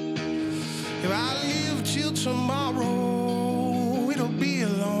 If I live till tomorrow, it'll be a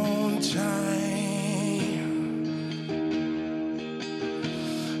long time.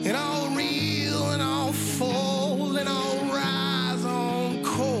 And I'll reel and I'll fall and I'll rise on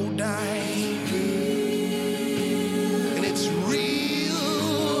Codine. And it's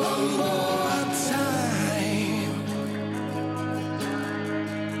real one more time.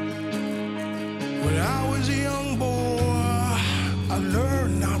 When I was a young boy, I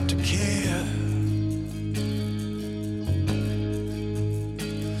learned not to care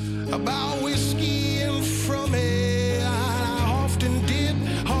about whiskey and from it. I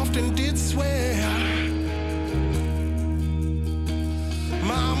often did swear.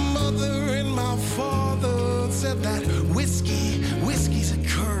 My mother and my father said that whiskey's a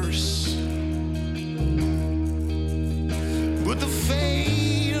curse. But the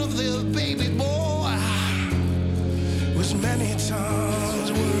fate of the baby boy was many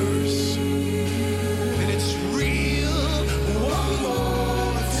times worse. And it's real one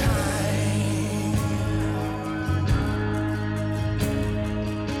more time.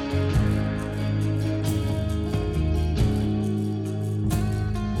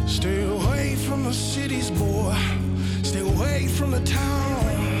 Stay away from the cities, boy. Stay away from the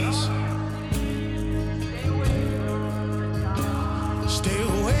towns. Stay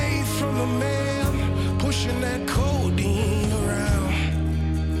away from the man pushing that codeine around.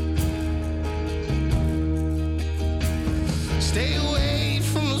 Stay away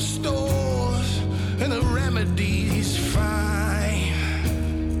from the stores and the remedies fine.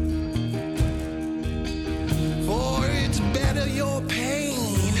 For it's better your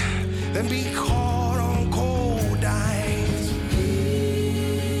pain than be caught on codeine.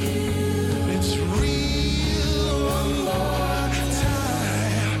 It's real one more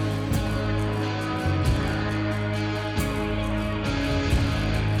time.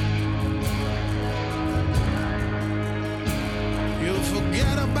 You'll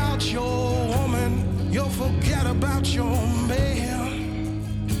forget about your woman, you'll forget about your man.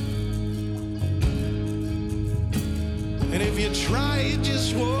 And if you try it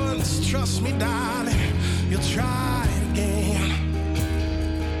just once, trust me, darling, you'll try it again.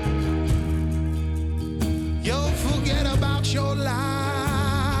 You'll forget about your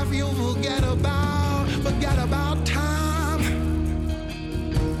life, you'll forget about time.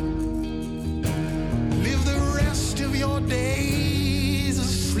 Live the rest of your days a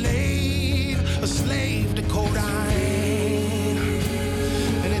slave to codeine.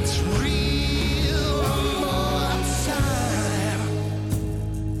 And it's real one more time.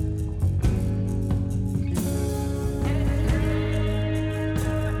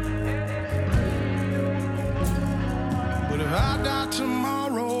 But if I die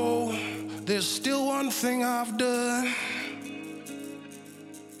tomorrow, there's still one thing I've done.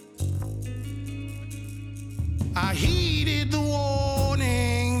 I heeded the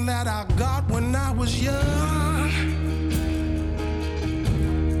warning that I got when I was young.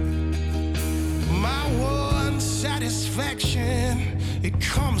 My one satisfaction, it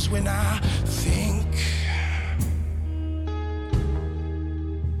comes when I think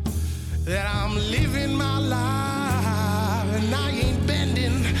that I'm living my life and I ain't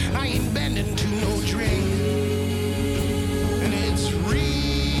bending to no drink. And it's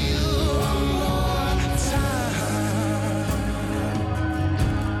real one more time.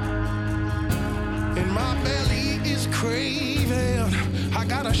 And my belly is craving, I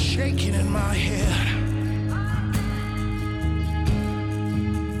got a shaking in my head.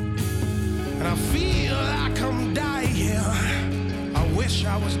 And I feel like I'm dying, I wish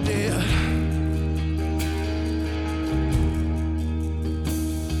I was dead.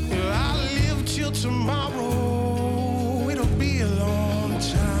 I till tomorrow, it'll be a long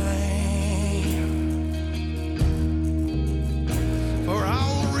time. For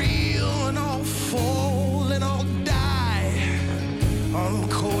I'll reel and I'll fall and I'll die on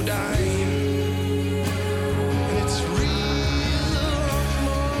codeine. And it's real one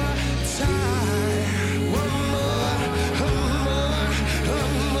more time. One more time.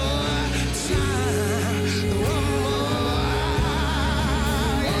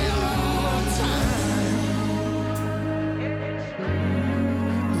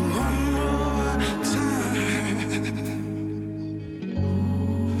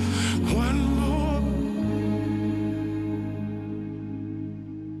 One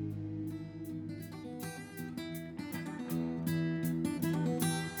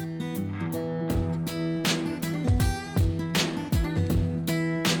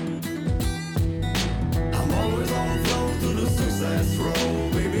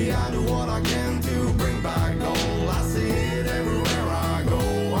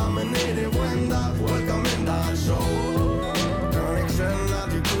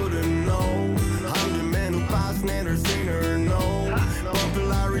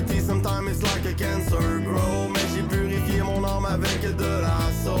cancer grow, mais j'ai purifié mon âme avec de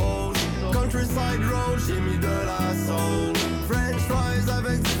la sauce. Countryside Road, j'ai mis de la sauce. French fries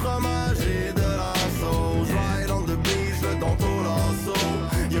avec du fromage et de la sauce. Ride on the beach, le don au lasso.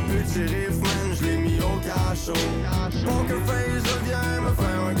 Y'a plus de shérif, man, j'l'ai mis au cachot. Poker face, je viens me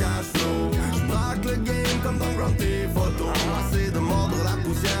faire un cash flow. J'braque le game comme dans Grand Theft Photo. Assez de mordre la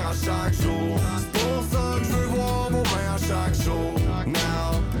poussière à chaque jour. C'est pour ça que je veux voir vos mains à chaque show.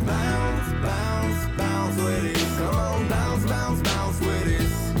 Now, bounce, bounce, bounce with it. Come on, bounce, bounce, bounce with it.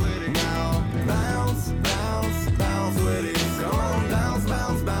 Now, bounce, bounce, bounce with it. Come on, bounce,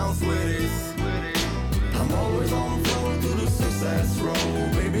 bounce, bounce with it. I'm always on the floor to the success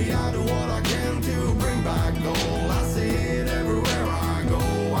road. Baby, I do what I can to bring back gold. I see it everywhere I go.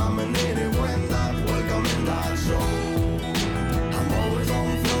 I'm a native when that welcome in that show. I'm always on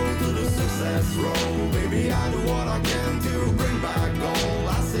the floor to the success road. Baby, I do what I can to bring back gold.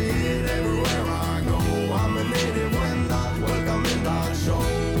 I see it everywhere I go. I'm a native when that welcome in that show.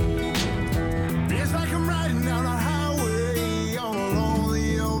 Feels like I'm riding down a highway all along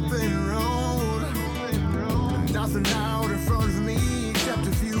the open road. Nothing out in front of me except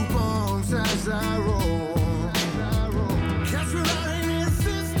a few bumps as I roll. Catch me lying in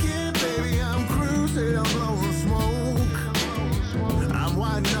this kid, baby, I'm cruising, I'm blowing smoke. I'm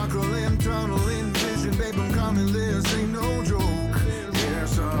white knuckling, tunneling vision, babe, I'm coming, this ain't no joke. Yeah,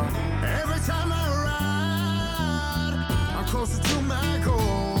 so every time I ride, I'm closer to my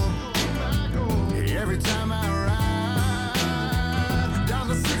goal. Every time I ride down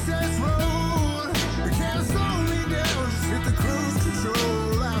the success road, you can't slow me down, just hit the cruise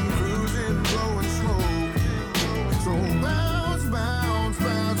control. I'm cruising, blowing smoke. So bounce, bounce,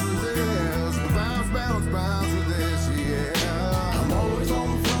 bounce with this. Bounce, bounce, bounce with this, yeah. I'm always on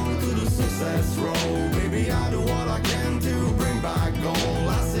the floor to the success road. Baby, I do what I can to bring back gold.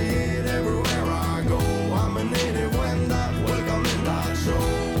 I see it everywhere I go. I'm a native when that welcome in that show.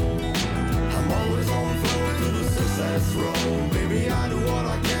 I'm always on the floor to the success road. Baby, I do what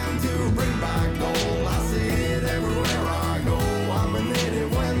I can to bring back gold. I see it everywhere I go. I'm a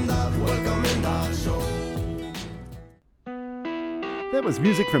native when that welcome in that show. That was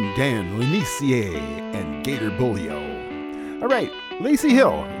music from Dan Lenissier and Gator Bulio. All right, Lacey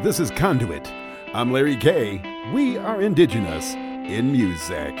Hill, this is Conduit. I'm Larry K. We are Indigenous in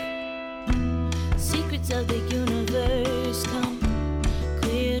music. Secrets of the universe come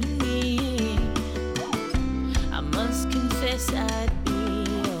clear to me. I must confess I'd be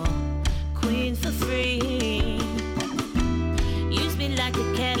your queen for free. Use me like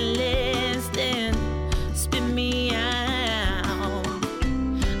a catalyst and spin me out.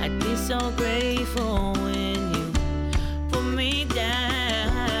 I'd be so grateful when you put me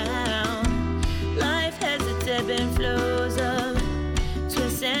down. Life has its ebb and flows of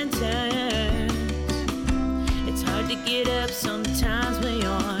twists and turns. It's hard to get up sometimes when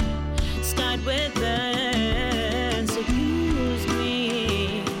you're scarred with burns. So use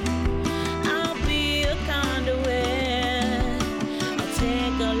me, I'll be a conduit. I'll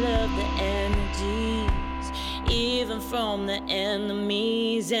take all of the energies, even from the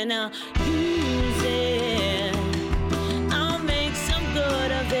enemies, and I'll use it. I'll make some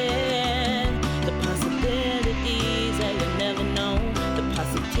good of it. The possibilities that you'll never know. The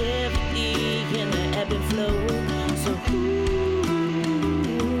positivity in the ebb and flow. So who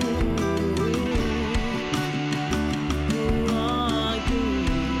are you?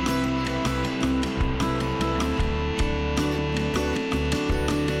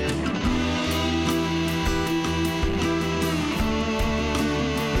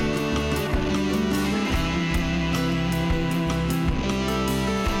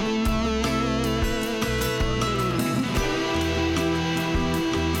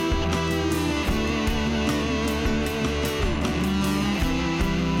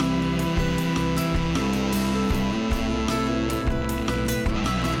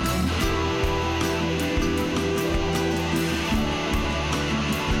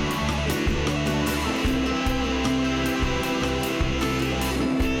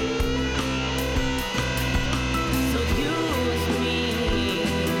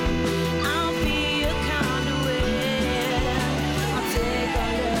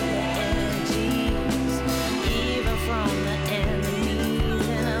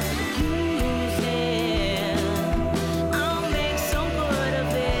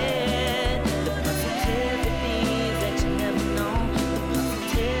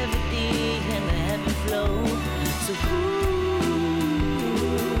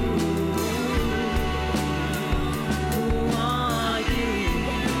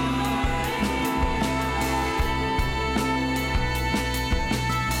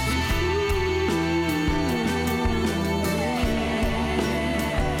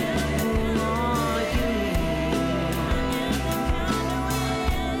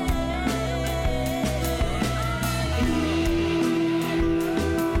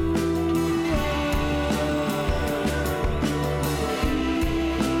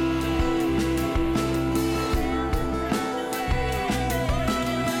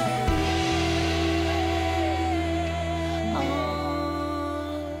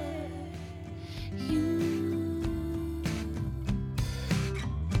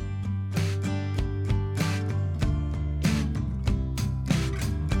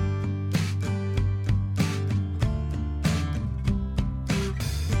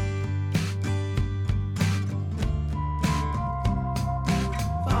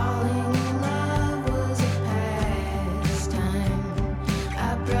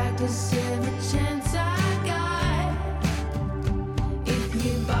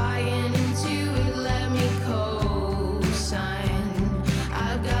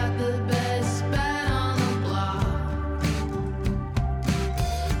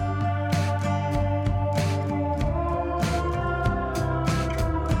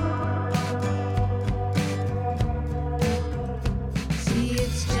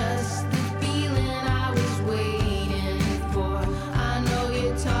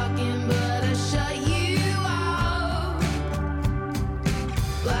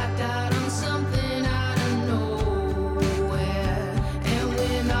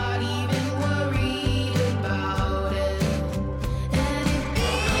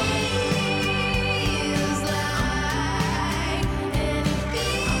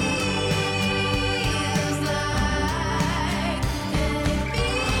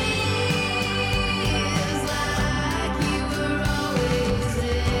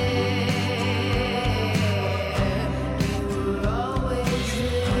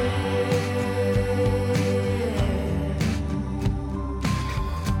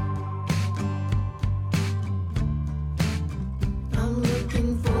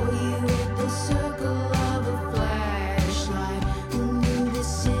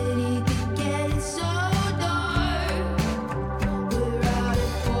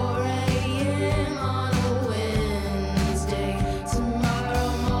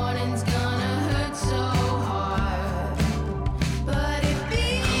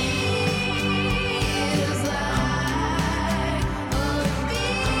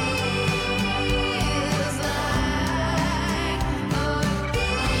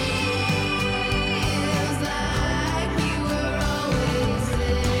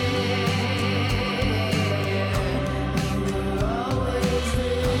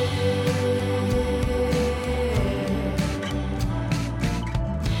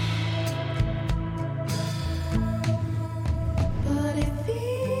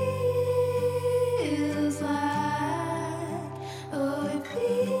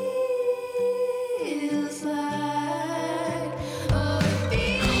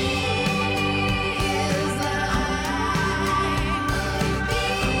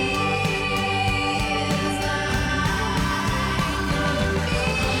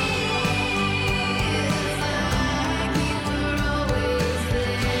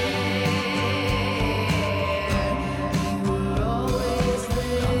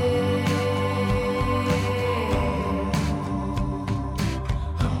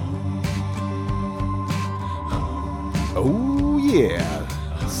 yeah,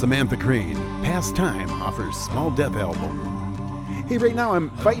 Samantha Crane, Past Time off her Small Death album. Hey, right now I'm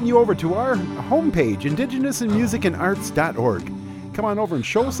inviting you over to our homepage, indigenousinmusicandarts.org. Come on over and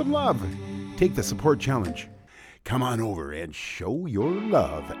show us some love. Take the support challenge. Come on over and show your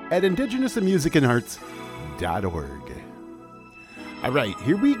love at indigenousinmusicandarts.org. All right,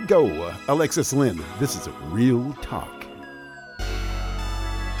 here we go. Alexis Lynn, this is Real Talk.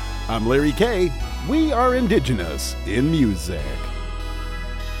 I'm Larry K. We are Indigenous in Music.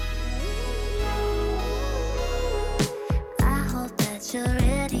 I hope that you're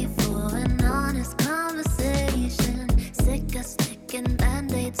ready for an honest conversation. Sick of sticking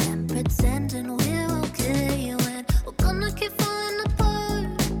band-aids and pretending we're okay when we're gonna keep falling apart.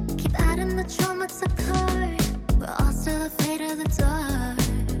 Keep adding the trauma to cart. We're all still afraid of the dark.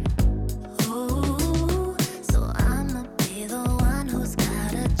 Ooh, so I'ma be the one who's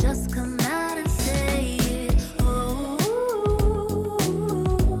gotta just come out and say it. Ooh,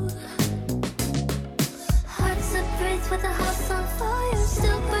 hard to breathe with the house on fire.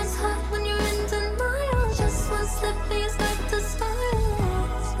 Still burns hot when you're in denial. Just one slip and you start to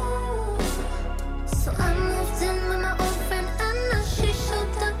spiral. So I moved in with my old friend Anna. She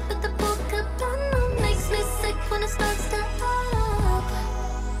showed up with the polka banana. Makes me sick when it starts to add up.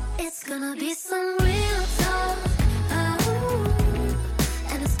 It's gonna be some real talk. Oh,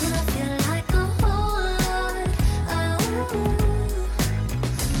 and it's gonna feel like a whole lot. Oh,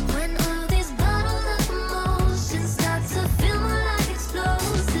 when all these bottled up emotions start to feel more like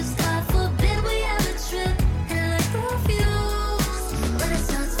explosives. God forbid we have a trip and let the fuse. When it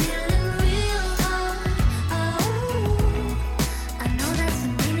starts feeling real hot. Oh, I know that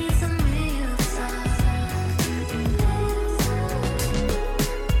we need some real talk.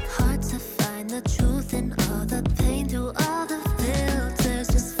 Hard to find the truth in all the pain through all the filters.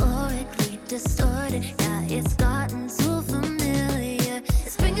 Dysphorically distorted, yeah, it's gotten too familiar.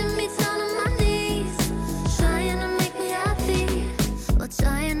 It's bringing me down on my knees, trying to make me happy, or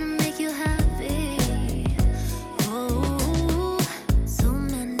trying to make you happy. Oh, too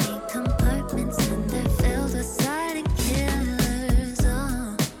many compartments and they're filled with silent killers.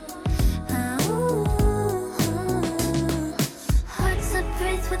 Hard to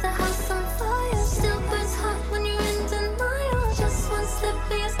breathe with the house on fire. Still burns hot when you're in denial. Just one slip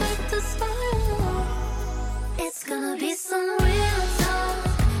and you start to spiral. It's gonna be some real talk.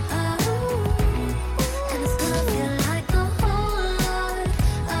 And it's gonna feel like a whole lot.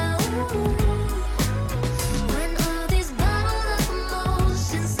 When all these bottled up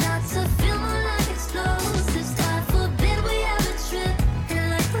emotions start to feel more like explosives. God forbid we have a trip and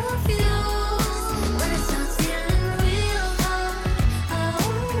let the fuse. When it starts feeling real hot.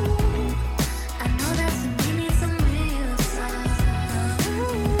 I know that we need some real talk.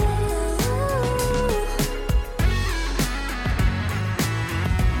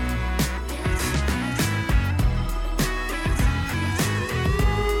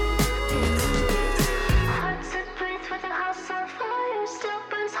 Hard to breathe with the house on fire. Still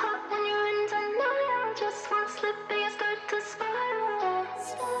burns hot when you're in denial. Just one slip and you start to spiral.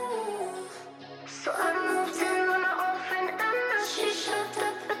 So I moved in with my old friend Anna. She showed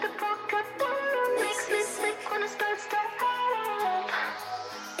up with the polka banana. Makes me sick when it starts to add up.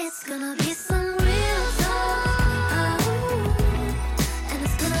 It's gonna be some real talk. And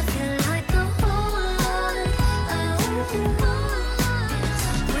it's gonna feel like a whole lot.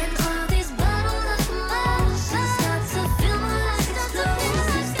 When all these bottled up emotions start to feel more like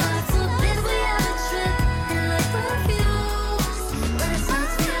explosives. God forbid we have a trip and let the fuse. When it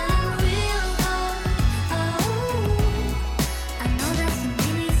starts feeling real hot. I know that we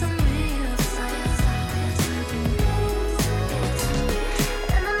need some real talk.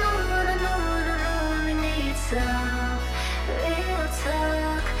 And I know we need some real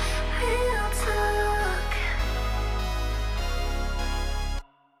talk, real talk.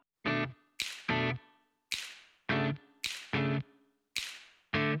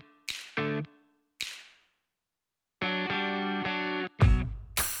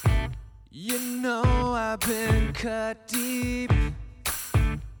 You know I've been cut deep.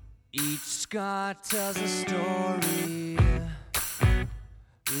 Each scar tells a story.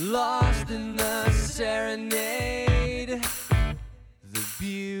 Lost in the serenade. The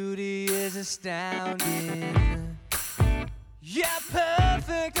beauty is astounding. Yeah,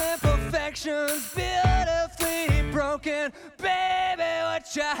 perfect imperfections, beautifully broken. Baby,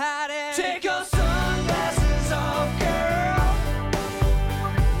 what you hiding? Take your sunglasses off, girl.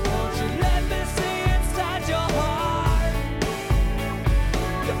 Won't you let me see inside your heart?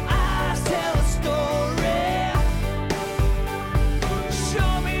 Your eyes tell a story.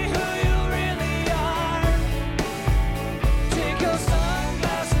 Show me who you really are. Take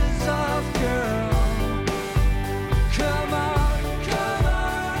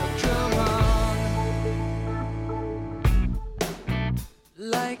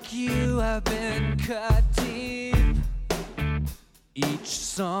like you have been cut deep. Each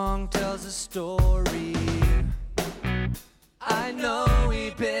song tells a story. I know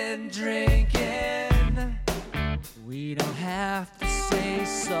we've been drinking. We don't have to say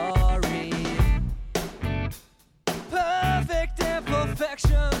sorry. Perfect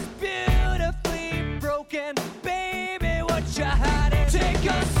imperfections, beautifully broken. Baby, what you hiding? Take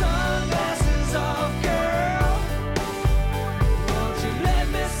your sunglasses off, girl. Won't you let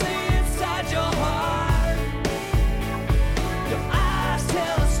me see inside your heart? Your eyes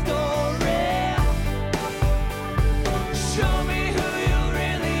tell a story. Show me who you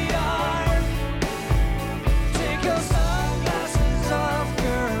really are. Take your sunglasses off,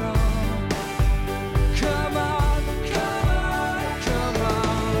 girl. Come on, come on, come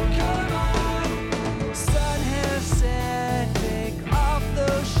on, come on. Sun has set, take off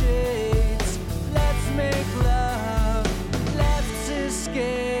those shades. Let's make love, let's escape.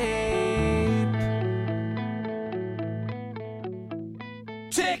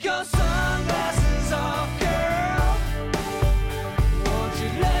 Take your sunglasses off, girl. Won't you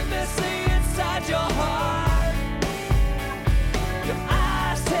let me see inside your heart? Your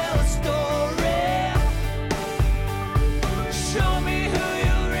eyes tell a story. Show me who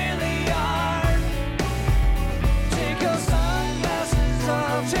you really are. Take your sunglasses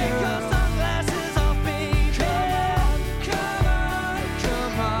off, take your sunglasses off, baby. Come on,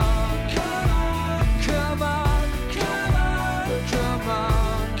 come on, come on, come on, come on, come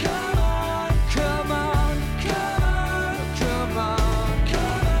on, come on, come on, come on, come on,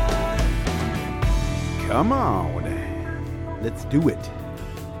 come on. Come on. Let's do it.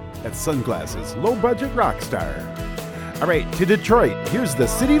 That's Sunglasses, Low Budget Rockstar. All right, to Detroit, here's the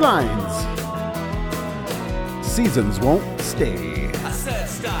City Lines. Seasons won't stay. I said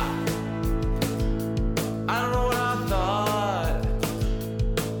stop. I don't know what I thought.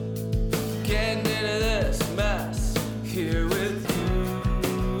 Getting into this mess here with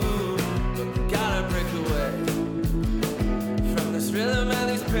you. Gotta break away from this rhythm and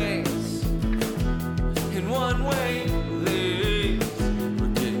these pains. In one way, please.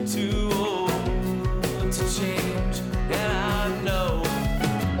 We're getting too old to change, and I know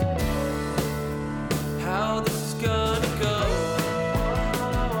how this is gonna go.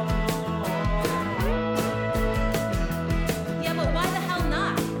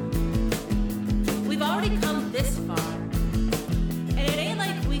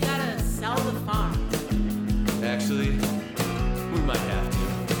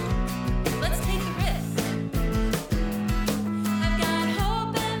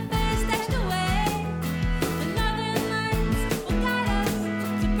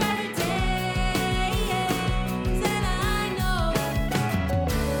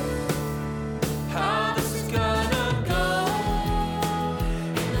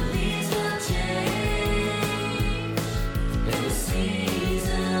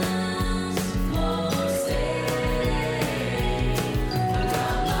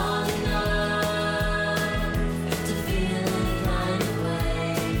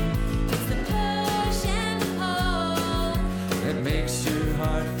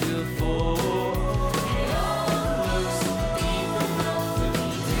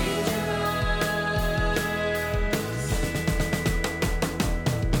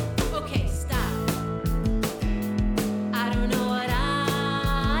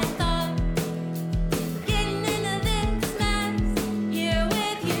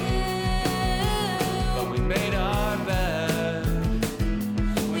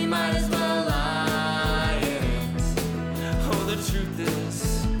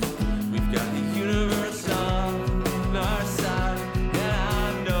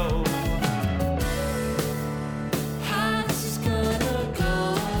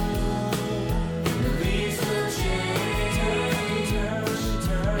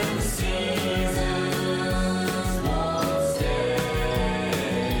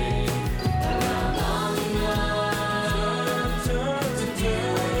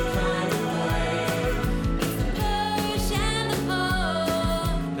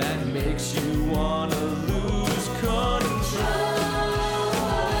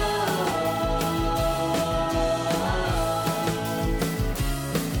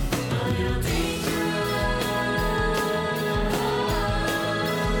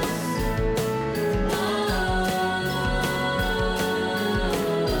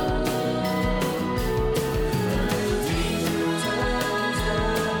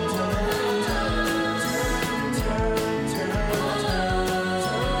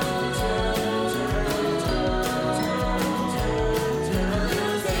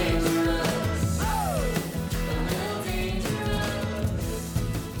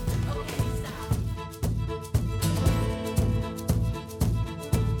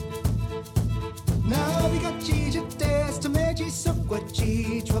 Navigacije testa međi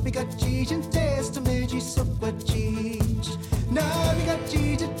sokvačić, wabigacije testa međi sokvačić.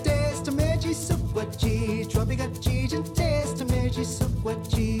 Navigacije testa međi sokvačić, wabigacije testa međi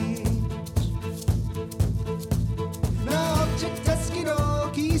sokvačić. No,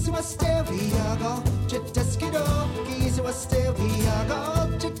 chitaskido, kisu asteriago, chitaskido, kisu asteriago,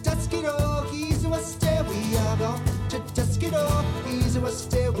 chitaskido, kisu asteriago, chitaskido, kisu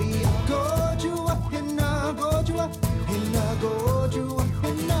asteriago. Gojua, hina, gojua, hina, gojua,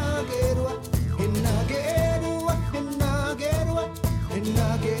 hina, gerua, hina, gerua, hina, gerua, hina,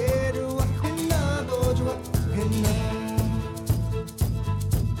 gerua, hina, gojua, hina.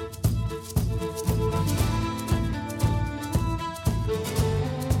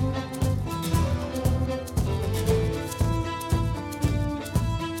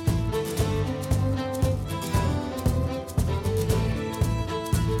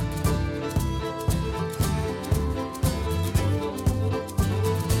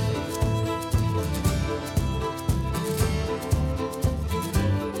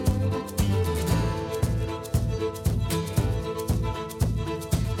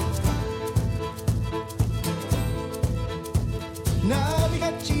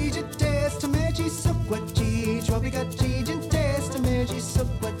 Navigacije testa međi sokvačić, wabigacije testa međi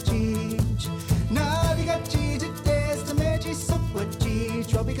sokvačić. Navigacije testa međi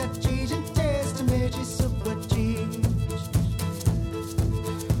sokvačić, wabigacije testa međi sokvačić.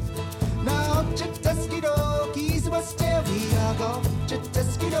 Now chitaskido, kisu asteriago,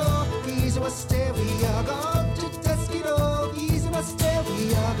 chitaskido, kisu asteriago, chitaskido, kisu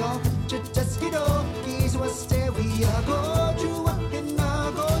asteriago, chitaskido, kisu asteriago. Gojua, hina,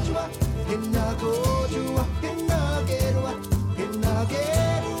 gojua, hina, gojua, hina, gerua, hina,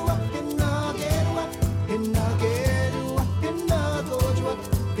 gerua, hina, gerua, hina, gerua, hina, gojua,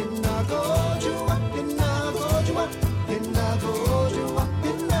 hina, gojua, hina, gojua, hina, gojua,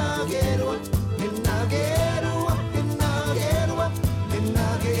 hina, gerua, hina, gerua, hina, gerua, hina,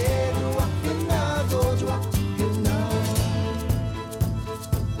 gerua, hina, gojua, hina.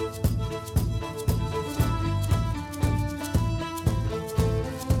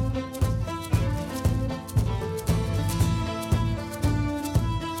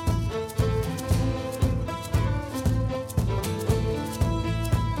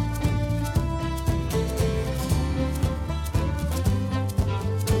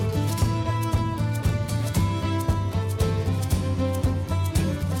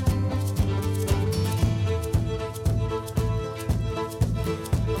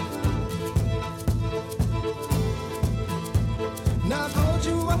 Na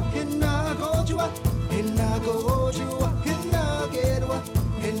gojua, hina, gojua, hina, gojua, hina, gerua,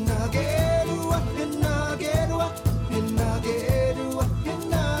 hina, gerua, hina, gerua, hina, gerua,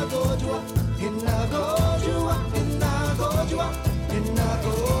 hina, gojua, hina, gojua, hina, gojua, hina,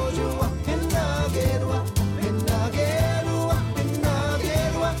 gojua, hina, gerua, hina, gerua, hina,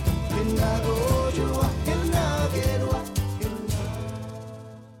 gerua, hina, gojua, hina, gerua,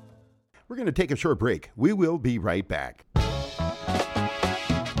 We're going to take a short break. We will be right back.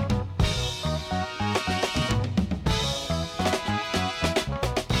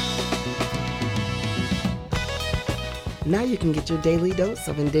 Now you can get your daily dose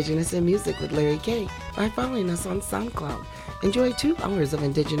of Indigenous in Music with Larry K by following us on SoundCloud. Enjoy 2 hours of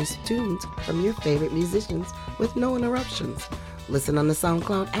Indigenous tunes from your favorite musicians with no interruptions. Listen on the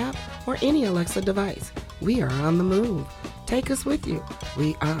SoundCloud app or any Alexa device. We are on the move. Take us with you.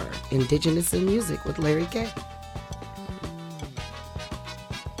 We are Indigenous in Music with Larry K.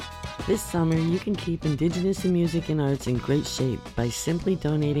 This summer, you can keep Indigenous in Music and Arts in great shape by simply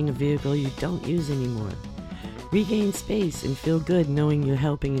donating a vehicle you don't use anymore. Regain space and feel good knowing you're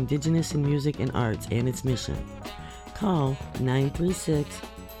helping Indigenous in Music and Arts and its mission. Call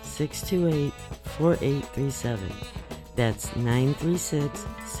 936-628-4837. That's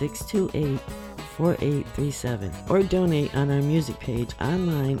 936-628-4837. Or donate on our music page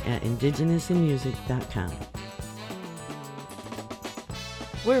online at indigenousinmusic.com.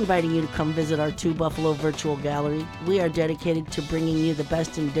 We're inviting you to come visit our 2 Buffalo Virtual Gallery. We are dedicated to bringing you the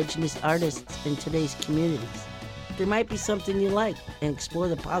best Indigenous artists in today's communities. There might be something you like and explore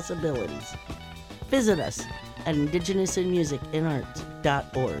the possibilities. Visit us at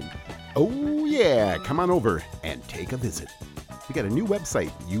indigenousinmusicandarts.org. Oh, yeah. Come on over and take a visit. We got a new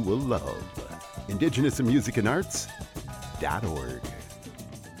website you will love. indigenousinmusicandarts.org.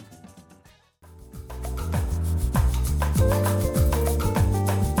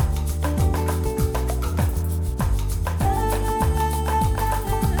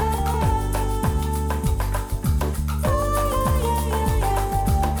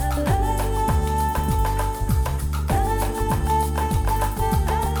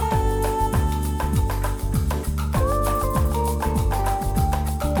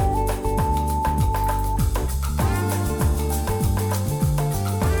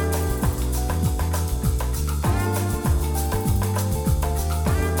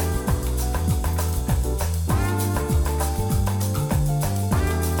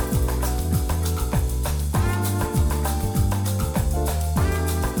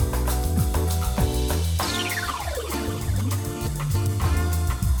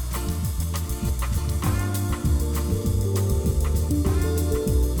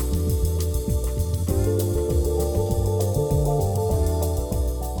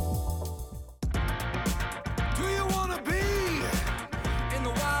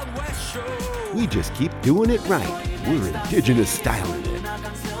 just keep doing it right. We're indigenous styling it.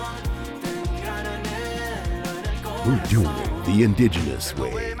 We're doing it the indigenous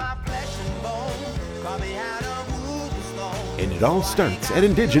way. And it all starts at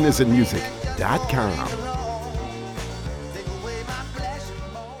indigenousinmusic.com.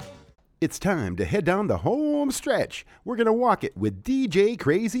 It's time to head down the home stretch. We're going to walk it with DJ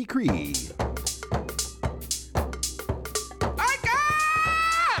Crazy Cree.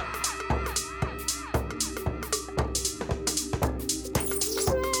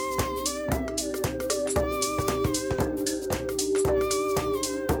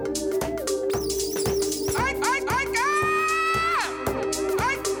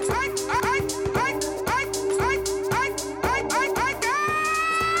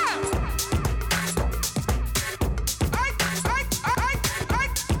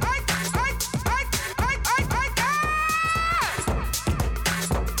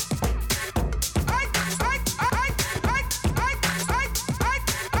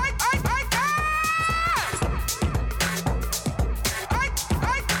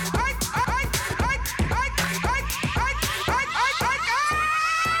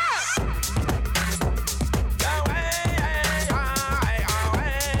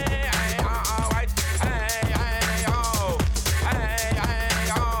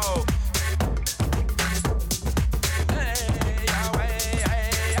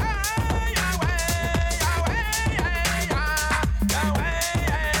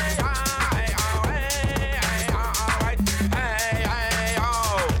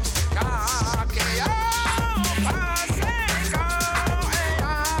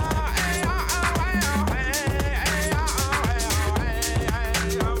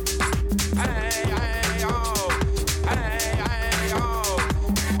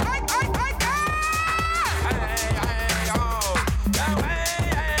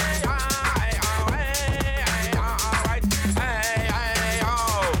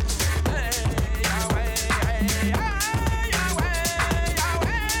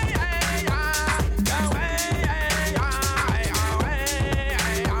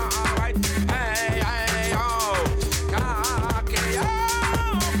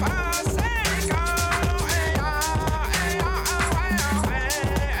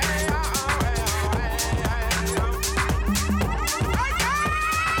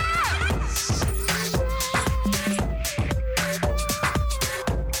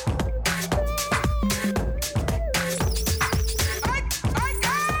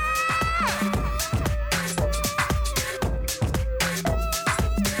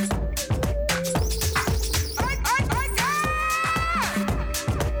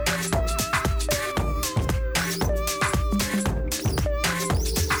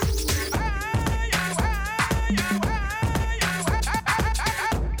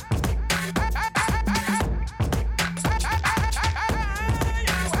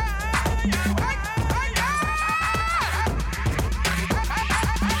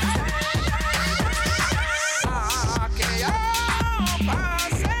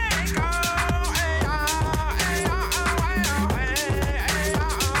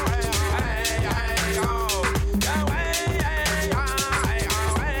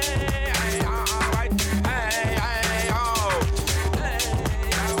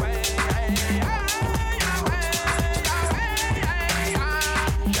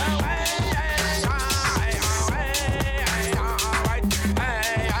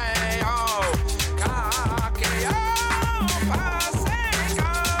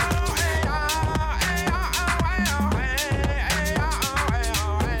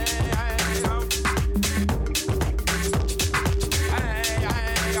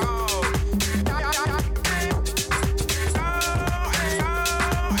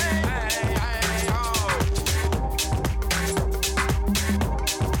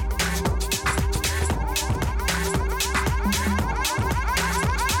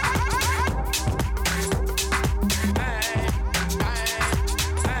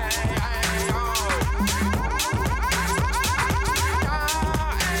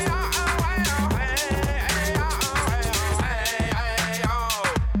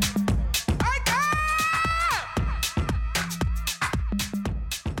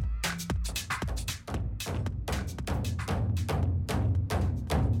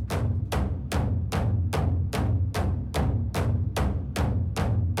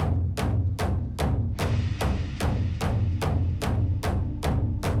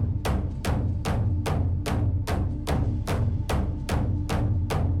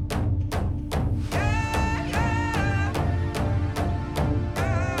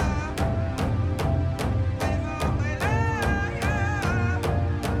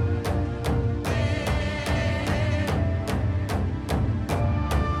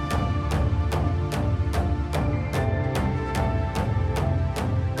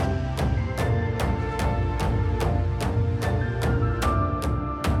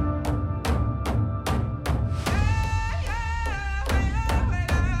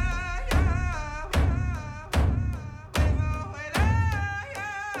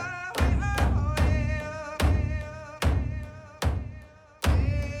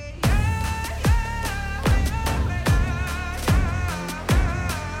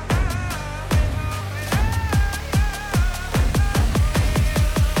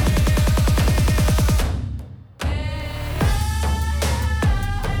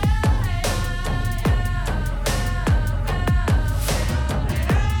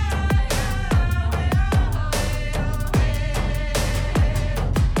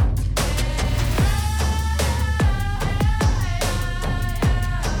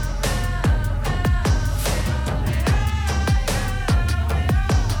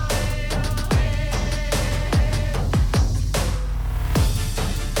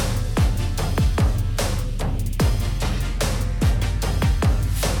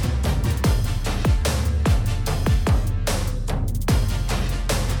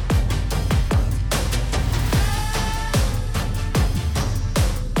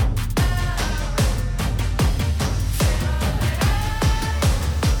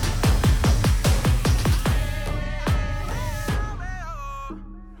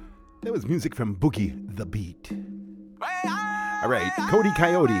 That was music from Boogie the Beat. All right, Cody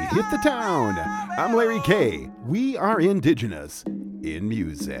Coyote, hit the town. I'm Larry K. We are Indigenous in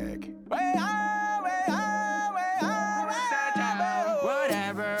music.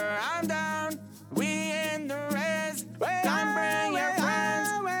 Whatever, I'm down. We in the res. Come bring your friends.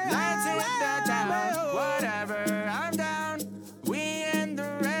 Let's hit the town. Whatever, I'm down. We in the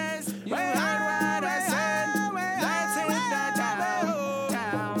res. You heard what I said. Let's hit the town.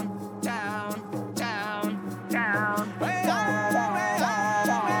 Town, town, town, town. Let's hit the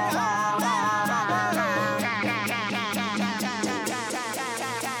town.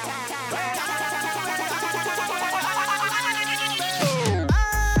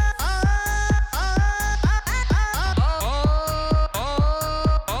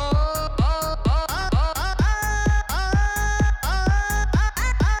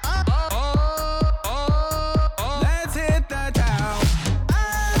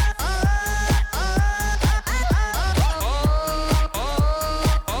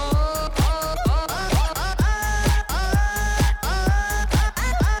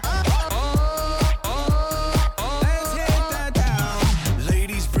 Let's hit the town.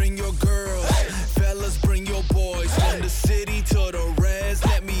 Ladies, bring your girls. Fellas, bring your boys. From the city to the res,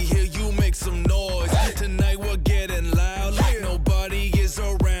 let me hear you make some noise. Tonight we're getting loud like nobody is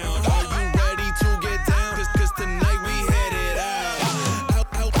around. Are you ready to get down? Cause tonight we headed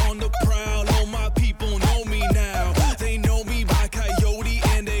out. Out on the prowl, all my people know me now. They know me by Coyote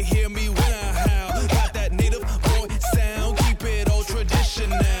and they hear me when I howl. Got that native boy sound, keep it all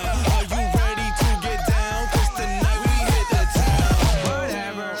traditional. Are you ready to get down? Cause tonight we hit the town.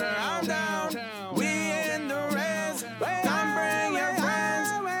 Whatever, I'm down. We in the res. Come bring your friends.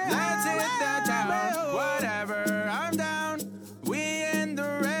 Let's hit the town. Whatever, I'm down. We in the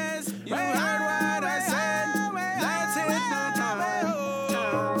res. You heard what I said. Let's hit the town.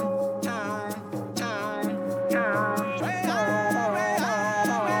 Town, town, town,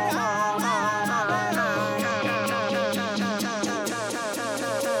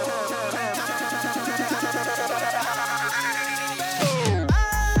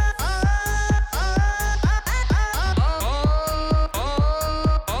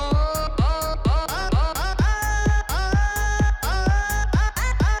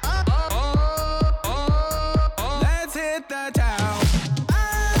 Let's hit the town.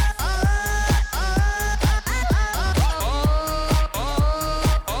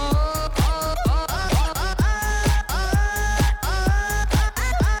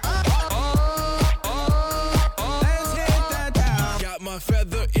 Let's hit the town. Got my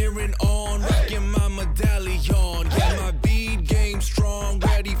feather earring on, rocking my medallion. Got my bead game strong,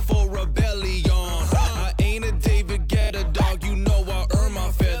 ready for rebellion. I ain't a David Guetta dog, you know I earn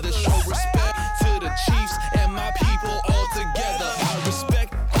my feathers. Show respect to the chiefs and my people all together. I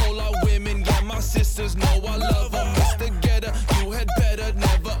respect all our women, yeah, my sisters know I love them. Mr. Guetta, you had better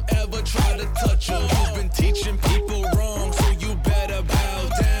never ever try to touch them. You've been teaching people wrong, so you better bow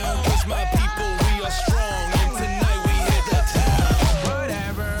down. Cause my people, we are strong, and tonight we hit the town.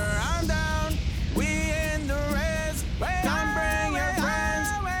 Whatever, I'm down. We in the res. Come bring your friends.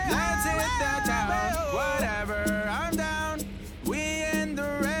 Let's hit the town. Whatever, I'm down. We in the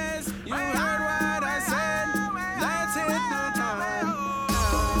res. You heard what I said. Let's hit the town.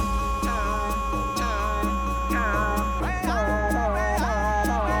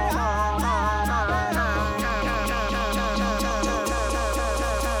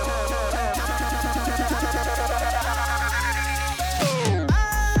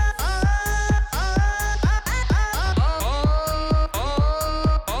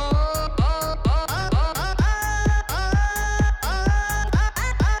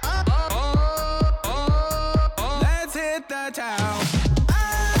 Let's hit the town.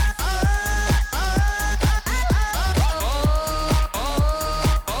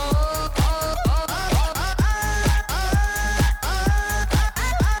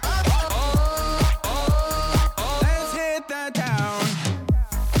 Let's hit the town.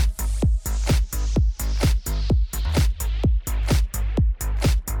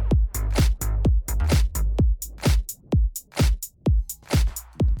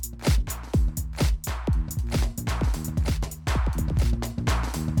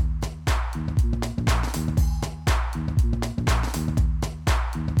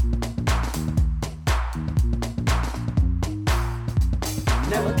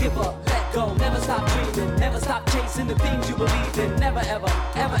 Never give up, let go, never stop dreaming, never stop chasing the things you believe in. Never ever,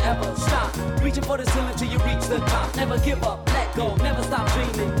 ever, ever stop reaching for the ceiling till you reach the top. Never give up, let let go. Never stop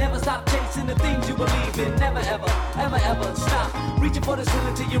dreaming, never stop chasing the things you believe in. Never ever, ever, ever stop reaching for the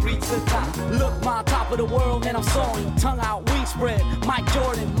ceiling till you reach the top. Look, my top of the world and I'm soaring. Tongue out, wings spread. Mike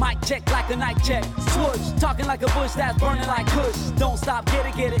Jordan, mic check like a night check. Swoosh, talking like a bush that's burning like kush. Don't stop, get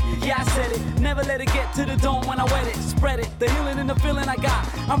it, yeah I said it. Never let it get to the dome when I wet it. Spread it, the healing and the feeling I got.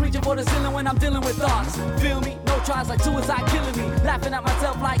 I'm reaching for the ceiling when I'm dealing with thoughts. Feel me? No tries like suicide killing me. Laughing at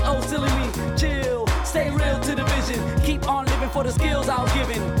myself like oh silly me. Chill, stay real to the vision. Keep on living for the skills I was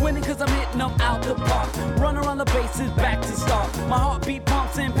given. Winning cause I'm hitting them out the park. Run around the bases, back to start. My heartbeat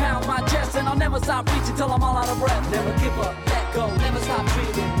pumps and pounds my chest, and I'll never stop reaching till I'm all out of breath. Never give up, let go, never stop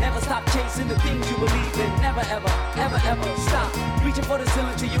dreaming. Never stop chasing the things you believe in. Never ever, ever, ever stop reaching for the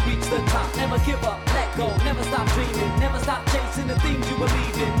ceiling till you reach the top. Never give up, let go, never stop dreaming. Never stop chasing the things you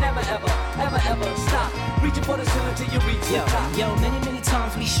believe in. Never ever, ever, ever stop reaching for the ceiling till you reach the top. Yo, many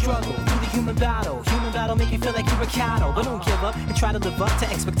times we struggle through the human battle. Human battle make you feel like you're a cattle, but don't give up and try to live up to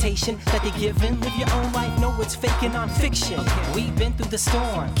expectation that they're given. Live your own life, know it's fake and non-fiction. We've been through the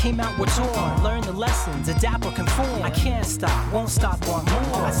storm, came out, we're torn. Learn the lessons, adapt or conform. I can't stop, won't stop, want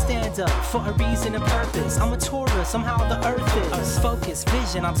more. I stand up for a reason and purpose. I'm a tourist, somehow the earth is. Focus,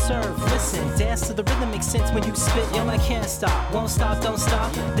 vision, I'm served, listen. Dance to the rhythm, makes sense when you spit. Yo, I can't stop, won't stop, don't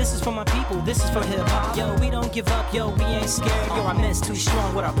stop. This is for my people, this is for hip-hop. Yo, we don't give up, yo, we ain't scared. Yo, our men's too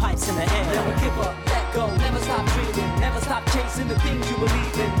strong with our pipes in the air. Never give up, let go, never stop dreaming. Never stop chasing the things you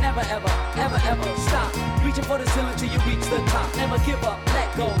believe in. Never ever, ever, ever stop reaching for the ceiling till you reach the top. Never give up,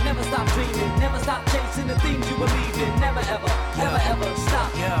 let go, never stop dreaming. Never stop chasing the things you believe in. Never ever, ever, ever stop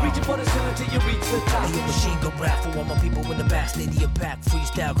reaching for the ceiling till you reach the top. Hey, machine gun rap for all my people in the back. Stadium pack,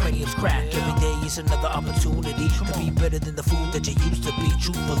 freestyle, craniums crack. Every day is another opportunity to be better than the fool that you used to be.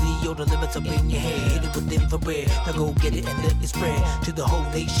 Truthfully, yo, the limits up in your head. Hit it with infrared. Now go get it and let it spread to the whole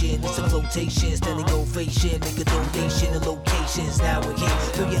nation. It's a flotation, standing ovation. Make a donation and locations. Now we're here.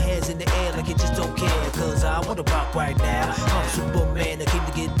 Throw your hands in the air like you just don't care. Cause I wanna rock right now. I'm Superman, I came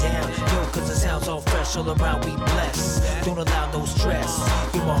to get down. Yo, cause it sounds all fresh all around. We bless. Don't allow no stress.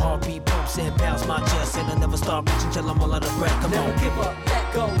 Yo, my heartbeat pumps and pounds my chest. And I never stop reaching till I'm all out of breath. Come on. Never give up,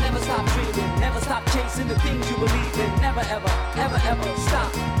 let go, never stop dreaming. Never stop chasing the things you believe in. Never ever, ever, ever stop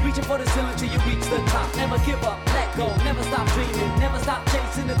reaching for the ceiling till you reach the top. Never give up, let go, never stop dreaming. Never stop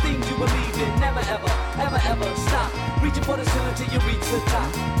chasing the things you believe in. Never ever, ever, ever stop reaching for the ceiling till you reach the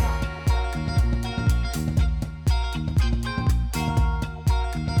top.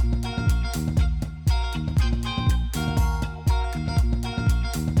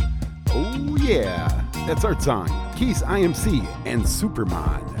 Oh yeah, that's our song, Keys IMC and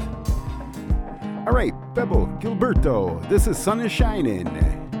Superman. All right, Bebo, Gilberto, this is Sun is Shining.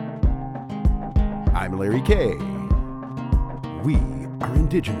 I'm Larry K. We are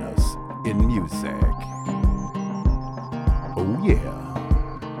indigenous in music. Oh yeah.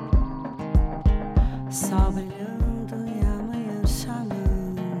 Sol brilhando e amanhã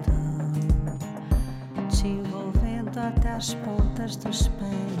chamando, te envolvendo até as pontas dos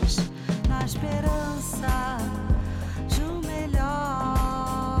pés, na esperança de um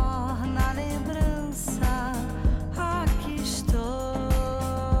melhor, na lembrança, aqui estou.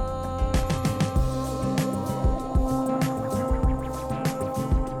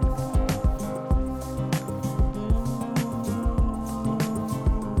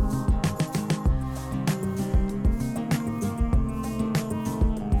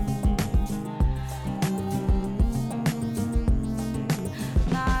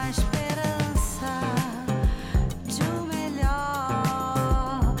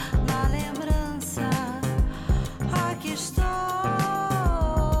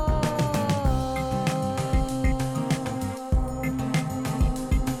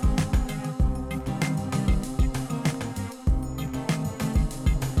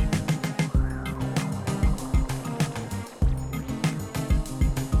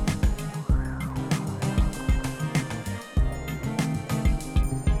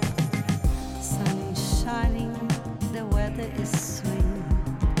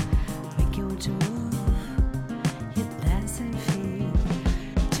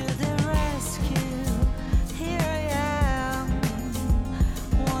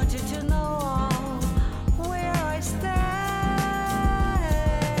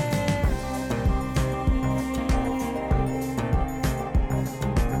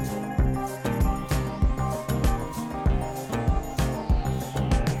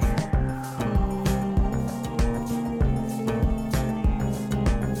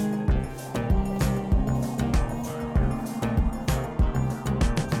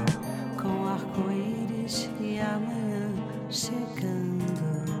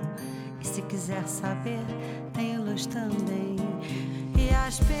 Saber, tem outros também. E a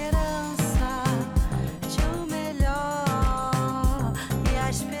esperança de um melhor, e a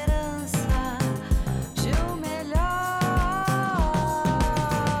esperança de um melhor.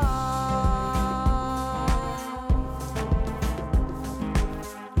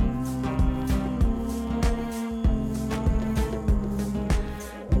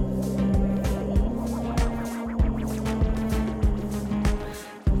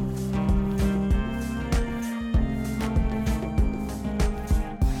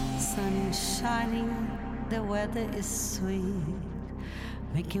 Sun is shining, the weather is sweet.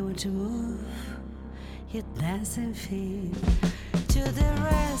 Make you want to move, you dance and feel. To the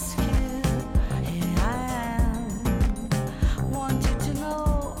rescue, here I am. Want you to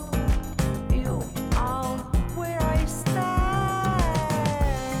know you are where I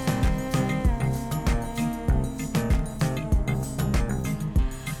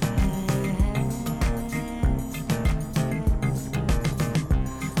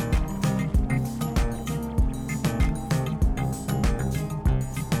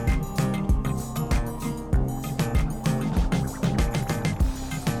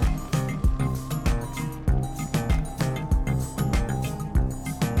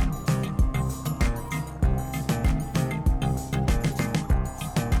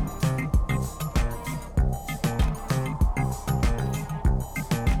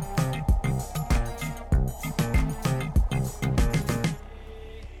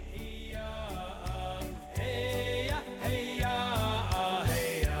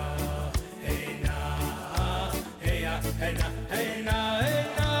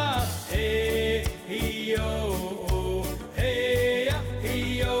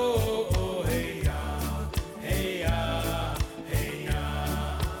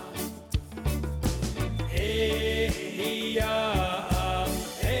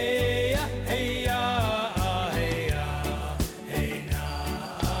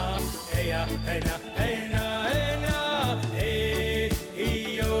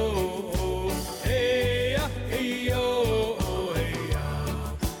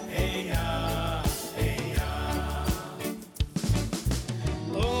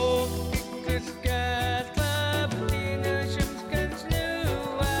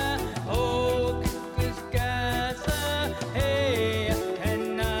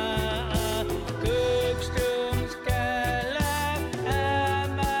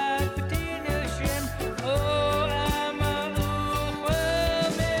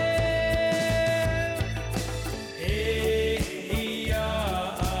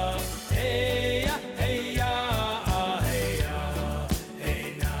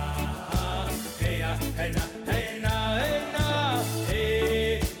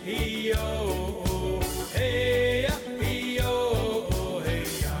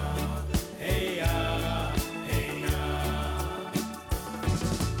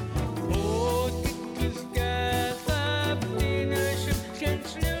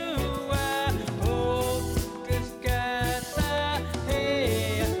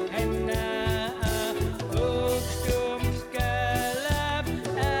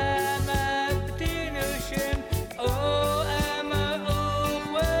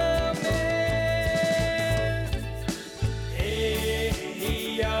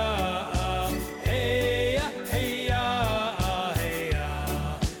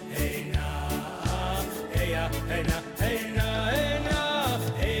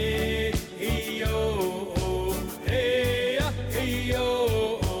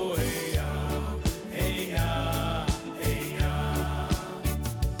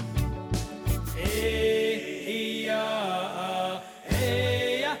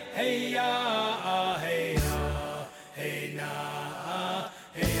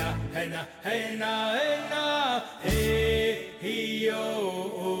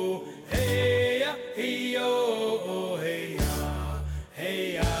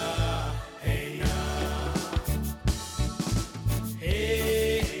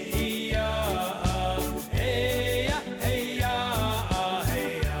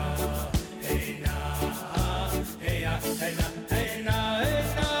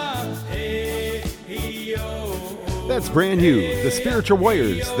That's brand new, the Spiritual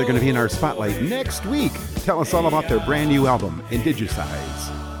Warriors. They're going to be in our spotlight next week. Tell us all about their brand new album, Indigicize.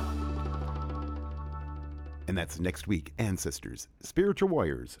 And that's next week, Ancestors, Spiritual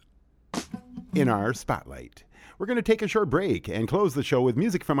Warriors, in our spotlight. We're going to take a short break and close the show with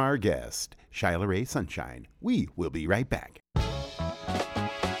music from our guest, Shylah Ray Sunshine. We will be right back.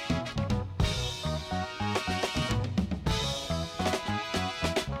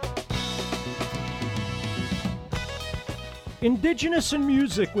 Indigenous in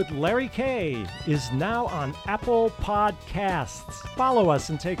Music with Larry K is now on Apple Podcasts. Follow us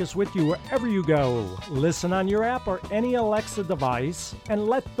and take us with you wherever you go. Listen on your app or any Alexa device and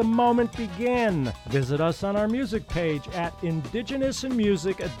let the moment begin. Visit us on our music page at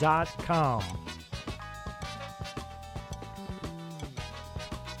indigenousinmusic.com.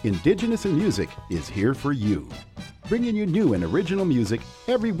 Indigenous in Music is here for you, bringing you new and original music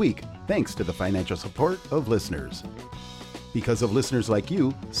every week thanks to the financial support of listeners. Because of listeners like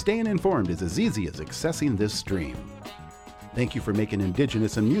you, staying informed is as easy as accessing this stream. Thank you for making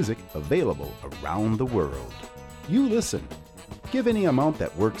Indigenous in Music available around the world. You listen. Give any amount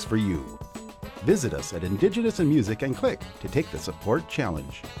that works for you. Visit us at Indigenous in Music and click to take the support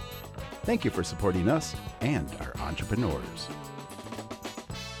challenge. Thank you for supporting us and our entrepreneurs.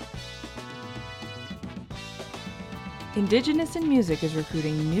 Indigenous in Music is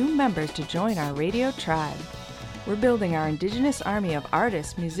recruiting new members to join our radio tribe. We're building our Indigenous army of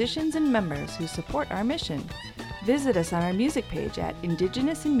artists, musicians, and members who support our mission. Visit us on our music page at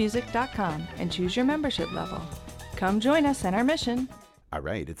indigenousinmusic.com and choose your membership level. Come join us in our mission. All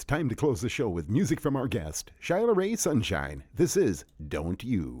right, it's time to close the show with music from our guest, Shylah Ray Sunshine. This is Don't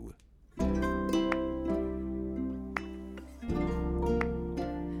You.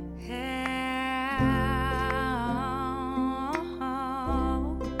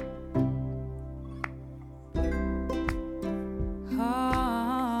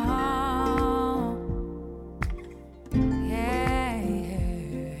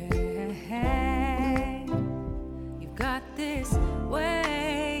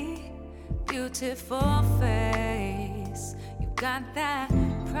 Beautiful face, you got that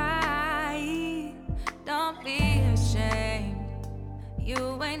pride. Don't be ashamed.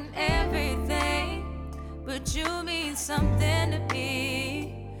 You ain't everything, but you mean something to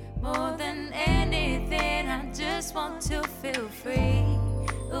me. More than anything, I just want to feel free.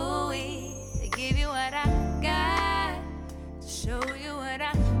 Ooh-wee, to give you what I got, to show you what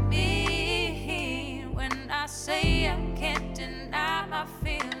I mean. When I say I can't deny my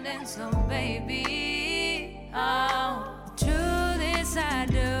feelings, so baby, oh, the truth is I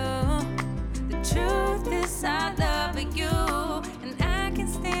do. The truth is I love you, and I can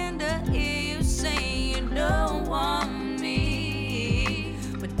stand to hear you say you don't want me.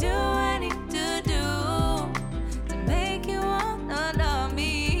 What do I need to do to make you wanna love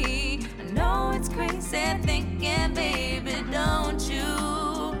me? I know it's crazy thinking, baby, don't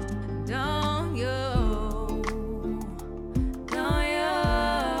you? Don't you?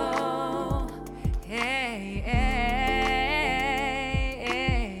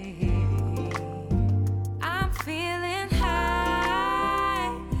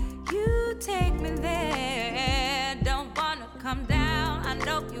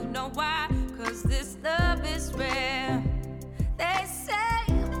 Why? 'Cause this love is rare. They say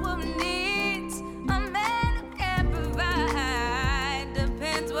a woman needs a man who can provide.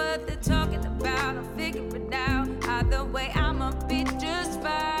 Depends what they're talking about. I'll figure it out. Either way, I'ma be just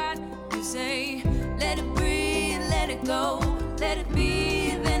fine. You say, let it breathe, let it go, let it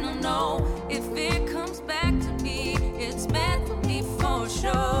be, then I'll know. If it comes back to me, it's meant for me for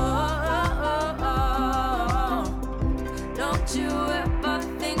sure. Don't you ever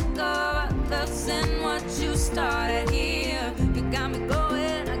think and what you started here. You got me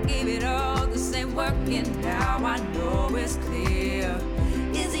going, I gave it all. This ain't working now, I know it's clear.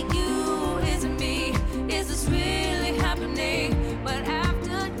 Is it you, is it me? Is this really happening? But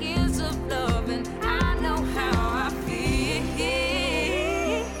after years of loving, I know how I feel.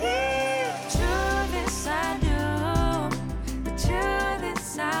 The truth is I do. The truth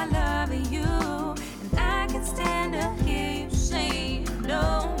is I love you, and I can stand to hear you say you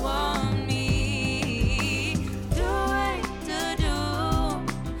don't want me.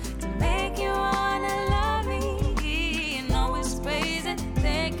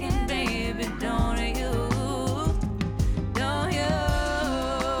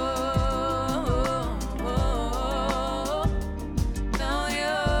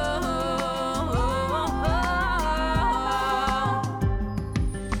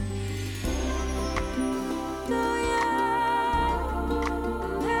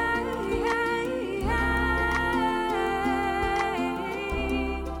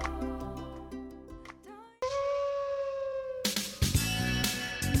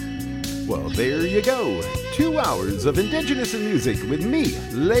 Well, there you go. 2 hours of Indigenous in Music with me,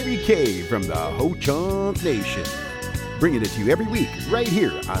 Larry K from the Ho-Chunk Nation. Bringing it to you every week right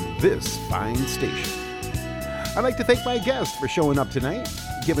here on this fine station. I'd like to thank my guest for showing up tonight,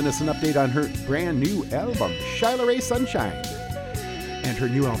 giving us an update on her brand new album, Shylah Ray Sunshine, and her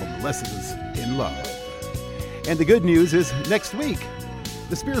new album, Lessons in Love. And the good news is next week,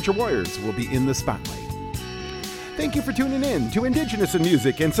 the Spiritual Warriors will be in the spotlight. Thank you for tuning in to Indigenous in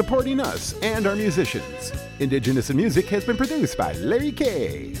Music and supporting us and our musicians. Indigenous in Music has been produced by Larry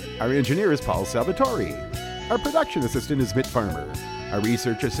K. Our engineer is Paul Salvatore. Our production assistant is Mitt Farmer. Our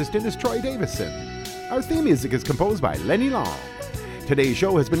research assistant is Troy Davison. Our theme music is composed by Lenny Long. Today's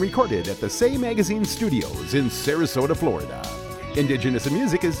show has been recorded at the Say Magazine Studios in Sarasota, Florida. Indigenous in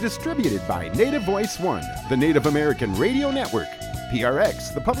Music is distributed by Native Voice One, the Native American Radio Network,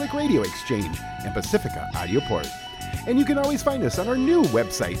 PRX, the Public Radio Exchange, and Pacifica Audio Port. And you can always find us on our new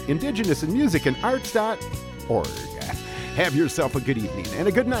website, indigenousinmusicandarts.org. Have yourself a good evening and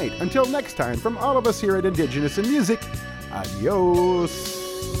a good night. Until next time, from all of us here at Indigenous in Music, adios.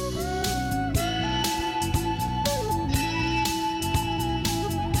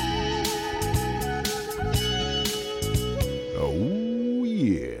 Oh,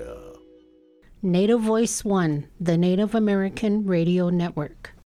 yeah. Native Voice One, the Native American Radio Network.